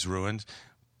marriage is ruined,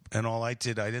 and I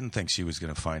didn't think she was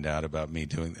going to find out about me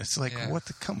doing this. It's like,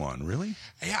 come on, really?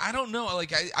 Yeah, I don't know.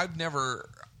 Like, I've never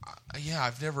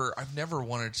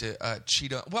wanted to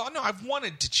cheat on. Well, no, I've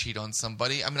wanted to cheat on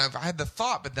somebody. I mean, I had the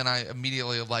thought, but then I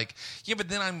immediately like, but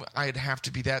then I'd have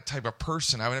to be that type of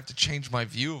person. I would have to change my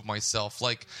view of myself.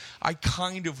 Like, I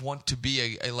kind of want to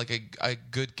be a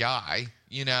good guy,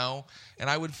 you know, and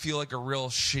I would feel like a real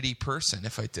shitty person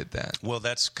if I did that. Well,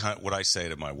 that's kind of what I say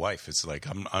to my wife. It's like,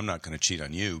 I'm not going to cheat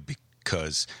on you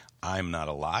because I'm not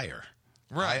a liar.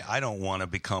 Right. I don't want to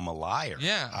become a liar.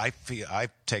 Yeah. I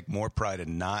take more pride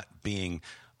in not being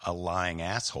a lying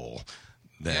asshole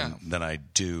than I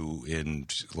do in,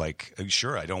 like,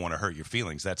 sure, I don't want to hurt your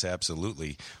feelings. That's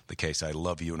absolutely the case. I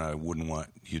love you and I wouldn't want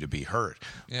you to be hurt.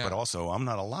 Yeah. But also, I'm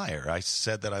not a liar. I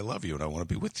said that I love you and I want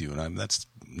to be with you, and that's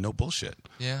no bullshit.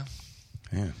 Yeah.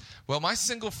 Yeah. Well, my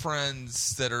single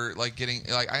friends that are like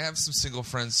I have some single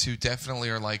friends who definitely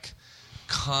are like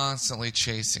constantly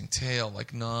chasing tail,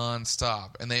 like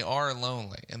nonstop, and they are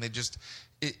lonely, and they just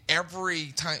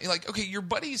every time, like, okay, your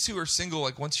buddies who are single,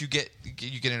 like once you get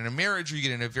in a marriage or you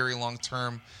get in a very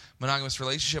long-term monogamous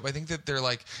relationship, I think that they're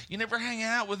like, you never hang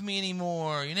out with me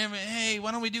anymore, hey,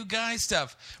 why don't we do guy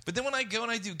stuff? But then when I go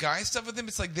and I do guy stuff with them,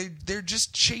 it's like they're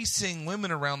just chasing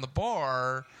women around the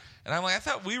bar. And I'm like, I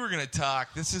thought we were going to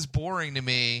talk. This is boring to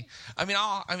me. I'm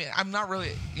not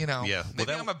really, Yeah.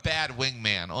 Maybe I'm a bad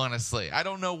wingman, honestly. I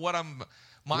don't know what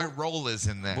my role is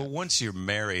in that. Well, once you're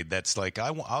married, that's like,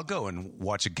 I'll go and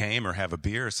watch a game or have a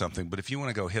beer or something. But if you want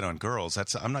to go hit on girls,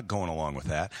 I'm not going along with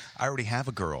that. I already have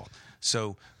a girl.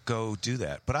 So go do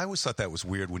that. But I always thought that was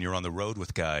weird when you're on the road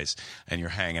with guys and you're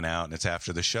hanging out and it's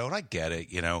after the show. And I get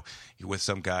it, you're with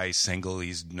some guy, he's single,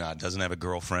 doesn't have a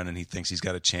girlfriend, and he thinks he's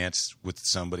got a chance with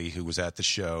somebody who was at the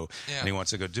show, and he wants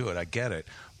to go do it. I get it.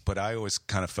 But I always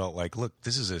kind of felt like, look,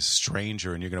 this is a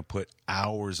stranger, and you're going to put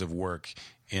hours of work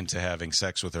into having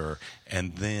sex with her,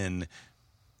 and then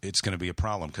it's going to be a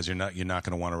problem because you're not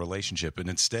going to want a relationship. And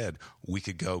instead, we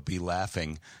could go be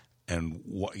laughing. And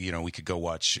we could go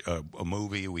watch a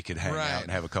movie. We could hang out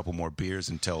and have a couple more beers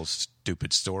and tell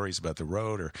stupid stories about the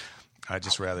road. Or I'd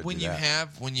just rather do that.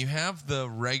 When you have the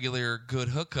regular good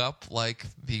hookup, like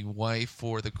the wife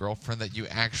or the girlfriend that you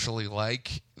actually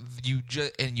like,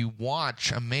 and you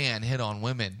watch a man hit on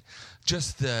women,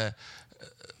 just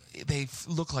they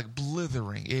look like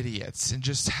blithering idiots, and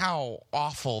just how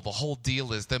awful the whole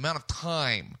deal is. The amount of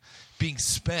time being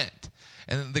spent,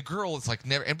 and the girl is like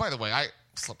never. And by the way, I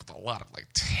slept with a lot of like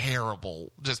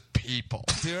terrible just people.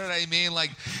 Do you know what I mean?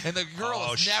 Like, and the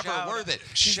girl is never worth it.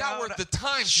 She's not worth the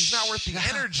time. She's not worth the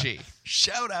energy.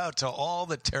 Shout out to all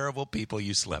the terrible people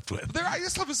you slept with. I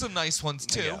slept with some nice ones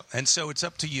too. Yeah. And so it's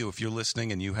up to you, if you're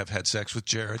listening and you have had sex with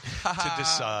Jared, to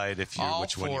decide if you're all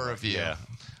which one. All four of you. Yeah.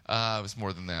 It was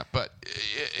more than that, but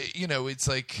it's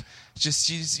like just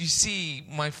you see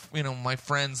my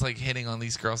friends like hitting on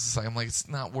these girls. It's like, I'm like, it's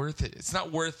not worth it. It's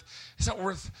not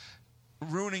worth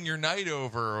ruining your night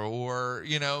over, or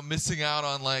missing out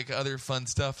on like other fun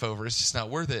stuff over. It's just not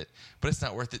worth it. But it's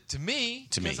not worth it to me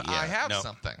because I have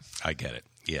something. I get it.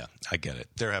 Yeah, I get it.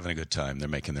 They're having a good time. They're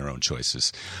making their own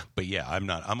choices. But yeah,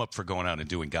 I'm up for going out and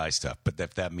doing guy stuff. But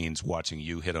if that means watching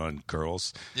you hit on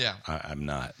girls, I'm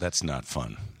not. That's not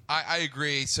fun. I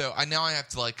agree. So I have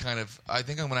to like kind of. I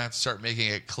think I'm gonna have to start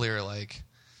making it clear, like.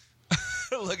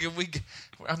 Look,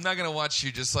 I'm not going to watch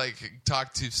you just like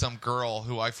talk to some girl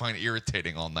who I find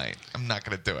irritating all night. I'm not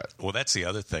going to do it. Well, that's the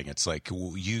other thing. It's like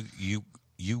you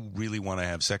you really want to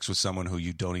have sex with someone who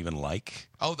you don't even like.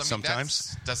 Oh, I mean,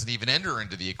 sometimes doesn't even enter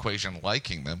into the equation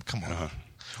liking them. Come on.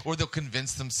 Or they'll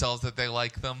convince themselves that they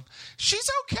like them. She's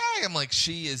okay. I'm like,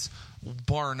 she is,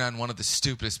 bar none, one of the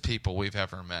stupidest people we've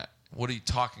ever met. What are you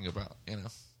talking about? You know.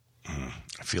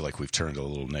 I feel like we've turned a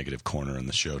little negative corner in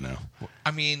the show now.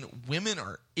 I mean, women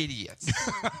are idiots,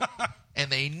 and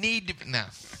they need to. No,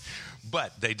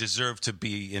 but they deserve to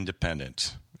be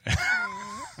independent.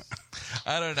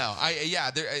 I don't know.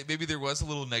 Maybe there was a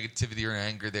little negativity or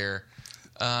anger there.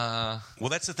 Well,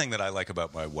 that's the thing that I like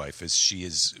about my wife is she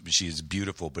is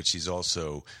beautiful, but she's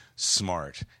also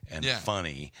smart and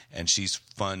funny, and she's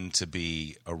fun to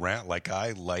be around. Like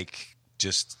I like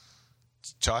just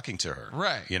talking to her,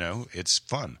 right? You know, it's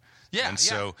fun. Yeah, and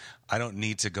so I don't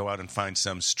need to go out and find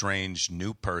some strange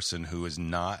new person who is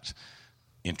not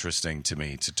interesting to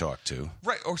me to talk to.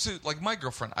 Right. Or so, like my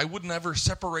girlfriend, I would never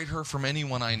separate her from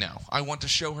anyone I know. I want to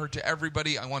show her to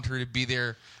everybody. I want her to be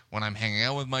there when I'm hanging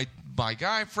out with my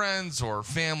guy friends or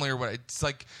family or what. It's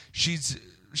like she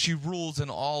rules in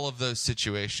all of those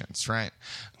situations, right?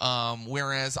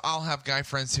 Whereas I'll have guy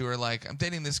friends who are like, I'm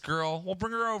dating this girl. Well,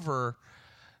 bring her over.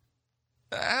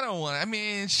 I don't want. I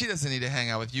mean, she doesn't need to hang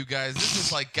out with you guys. This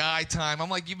is like guy time. I'm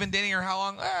like, you've been dating her how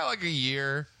long? Like a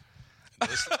year.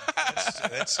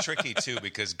 That's tricky too,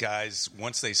 because guys,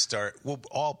 once they start, well,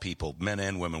 all people, men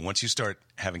and women, once you start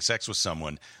having sex with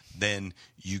someone, then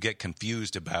you get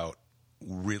confused about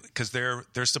really, because they're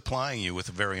supplying you with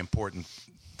a very important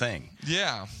thing.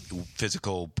 Yeah.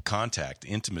 Physical contact,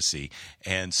 intimacy.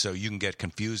 And so you can get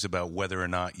confused about whether or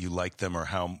not you like them or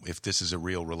how, if this is a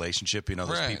real relationship. You know,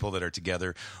 those people that are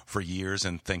together for years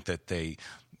and think that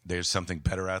there's something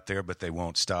better out there, but they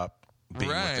won't stop being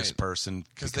with this person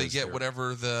because they get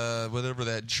whatever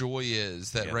that joy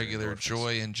is, that regular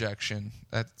joy injection.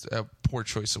 That's a poor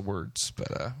choice of words,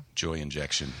 but joy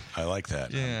injection. I like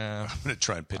that. Yeah, I'm going to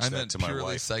try and pitch that to my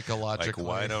wife. Psychologically,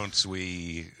 like, why don't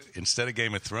we, instead of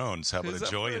Game of Thrones, how about a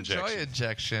joy injection? Joy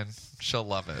injection. She'll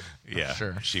love it. Yeah,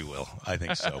 sure, she will. I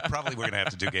think so. Probably we're going to have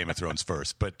to do Game of Thrones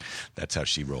first, but that's how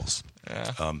she rolls.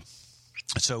 Yeah.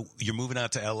 So you're moving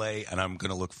out to L.A., and I'm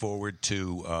going to look forward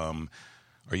to.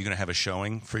 Are you going to have a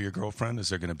showing for your girlfriend? Is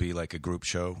there going to be like a group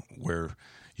show where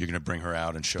you're going to bring her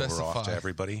out and show her off to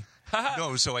everybody?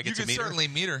 No, so I get to meet her? You can certainly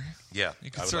meet her. Yeah.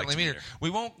 You can certainly meet her. We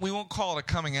won't call it a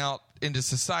coming out into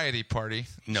society party.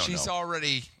 No, She's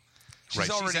already... She's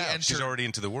already entered. She's already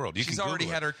into the world. She's already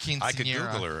had her quinceañera. I could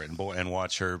Google her and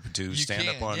watch her do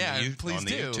stand-up on please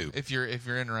do, YouTube. If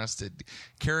you're interested.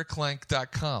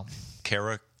 KaraClink.com.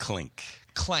 Kara Klink.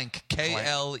 Clank.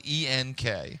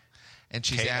 K-L-E-N-K. And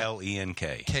she's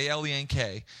K-L-E-N-K.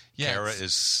 K-L-E-N-K. Yeah, Kara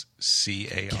is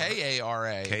C-A-R.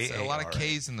 K-A-R-A. K-A-R-A. A lot of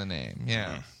K's in the name. Yeah.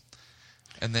 Mm-hmm.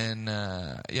 And then,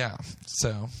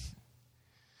 so.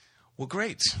 Well,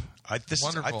 great. I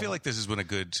feel like this has been a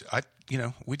good,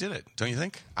 we did it. Don't you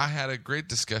think? I had a great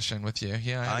discussion with you.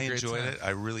 Yeah, I enjoyed it. I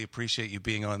really appreciate you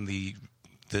being on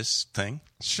this thing.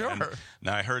 Sure.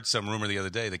 Now, I heard some rumor the other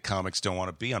day that comics don't want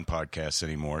to be on podcasts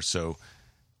anymore, so...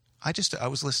 I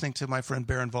was listening to my friend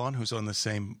Baron Vaughn, who's on the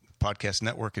same podcast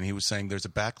network, and he was saying there's a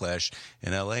backlash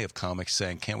in L.A. of comics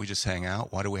saying, can't we just hang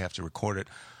out? Why do we have to record it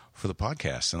for the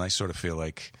podcast? And I sort of feel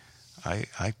like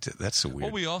that's so weird.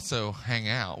 Well, we also hang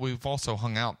out. We've also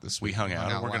hung out this week. We hung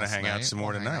out, and we're going to hang out some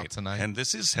more tonight. And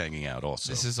this is hanging out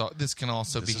also. This can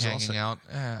also be hanging out.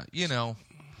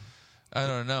 I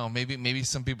don't know. Maybe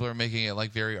some people are making it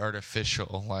like very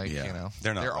artificial. Like, they're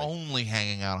not. They're only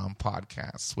hanging out on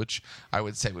podcasts, which I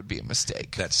would say would be a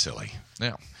mistake. That's silly.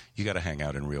 Yeah, you got to hang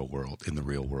out in the real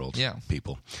world. Yeah,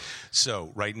 people.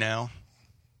 So right now,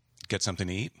 get something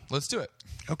to eat. Let's do it.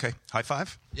 Okay. High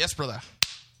five. Yes, brother.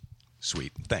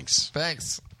 Sweet. Thanks.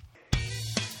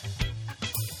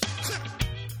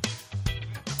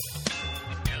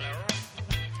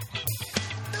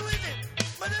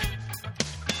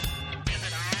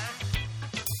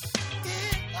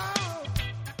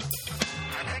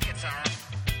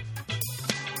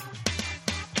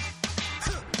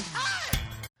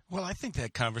 Well, I think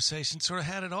that conversation sort of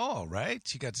had it all, right?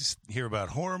 You got to hear about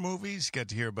horror movies. You got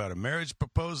to hear about a marriage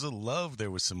proposal, love. There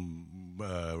was some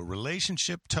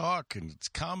relationship talk and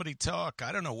comedy talk.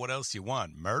 I don't know what else you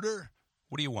want. Murder?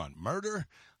 What do you want? Murder?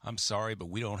 I'm sorry, but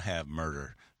we don't have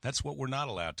murder. That's what we're not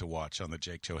allowed to watch on the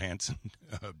Jake Johansson,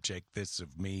 Jake This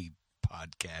of Me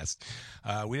podcast.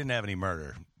 We didn't have any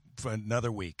murder. For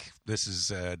another week. This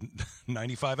is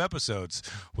 95 episodes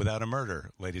without a murder.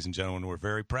 Ladies and gentlemen, we're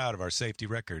very proud of our safety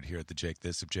record here at the Jake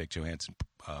This of Jake Johansson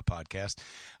podcast.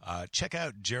 Check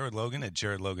out Jared Logan at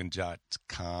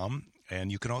jaredlogan.com,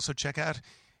 and you can also check out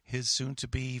his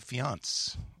soon-to-be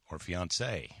fiance or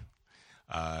fiancée.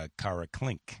 Kara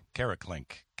Klink,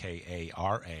 Karaklenk.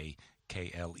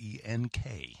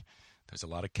 There's a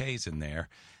lot of K's in there,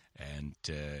 and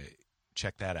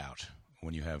check that out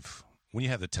when you have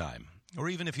the time, or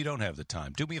even if you don't have the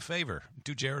time. Do me a favor,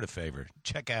 do Jared a favor.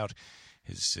 Check out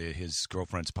his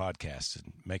girlfriend's podcast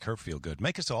and make her feel good.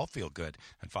 Make us all feel good,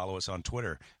 and follow us on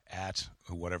Twitter at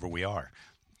whatever we are.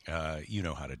 You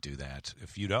know how to do that.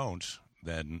 If you don't,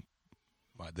 then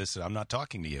I'm not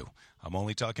talking to you. I'm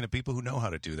only talking to people who know how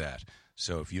to do that.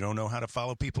 So if you don't know how to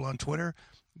follow people on Twitter,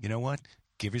 you know what?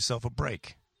 Give yourself a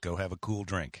break. Go have a cool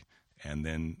drink. And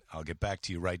then I'll get back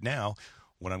to you right now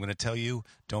when I'm going to tell you,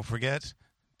 don't forget,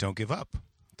 don't give up.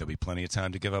 There'll be plenty of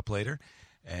time to give up later.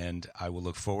 And I will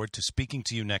look forward to speaking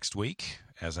to you next week,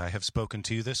 as I have spoken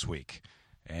to you this week.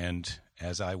 And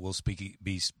as I will I'm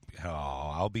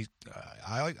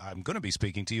going to be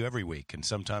speaking to you every week. And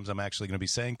sometimes I'm actually going to be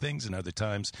saying things, and other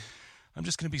times I'm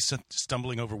just going to be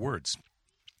stumbling over words.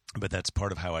 But that's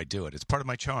part of how I do it. It's part of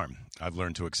my charm. I've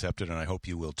learned to accept it, and I hope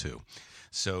you will too.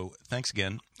 So thanks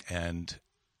again, and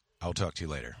I'll talk to you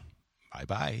later.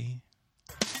 Bye-bye.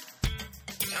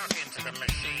 Talk into the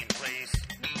machine.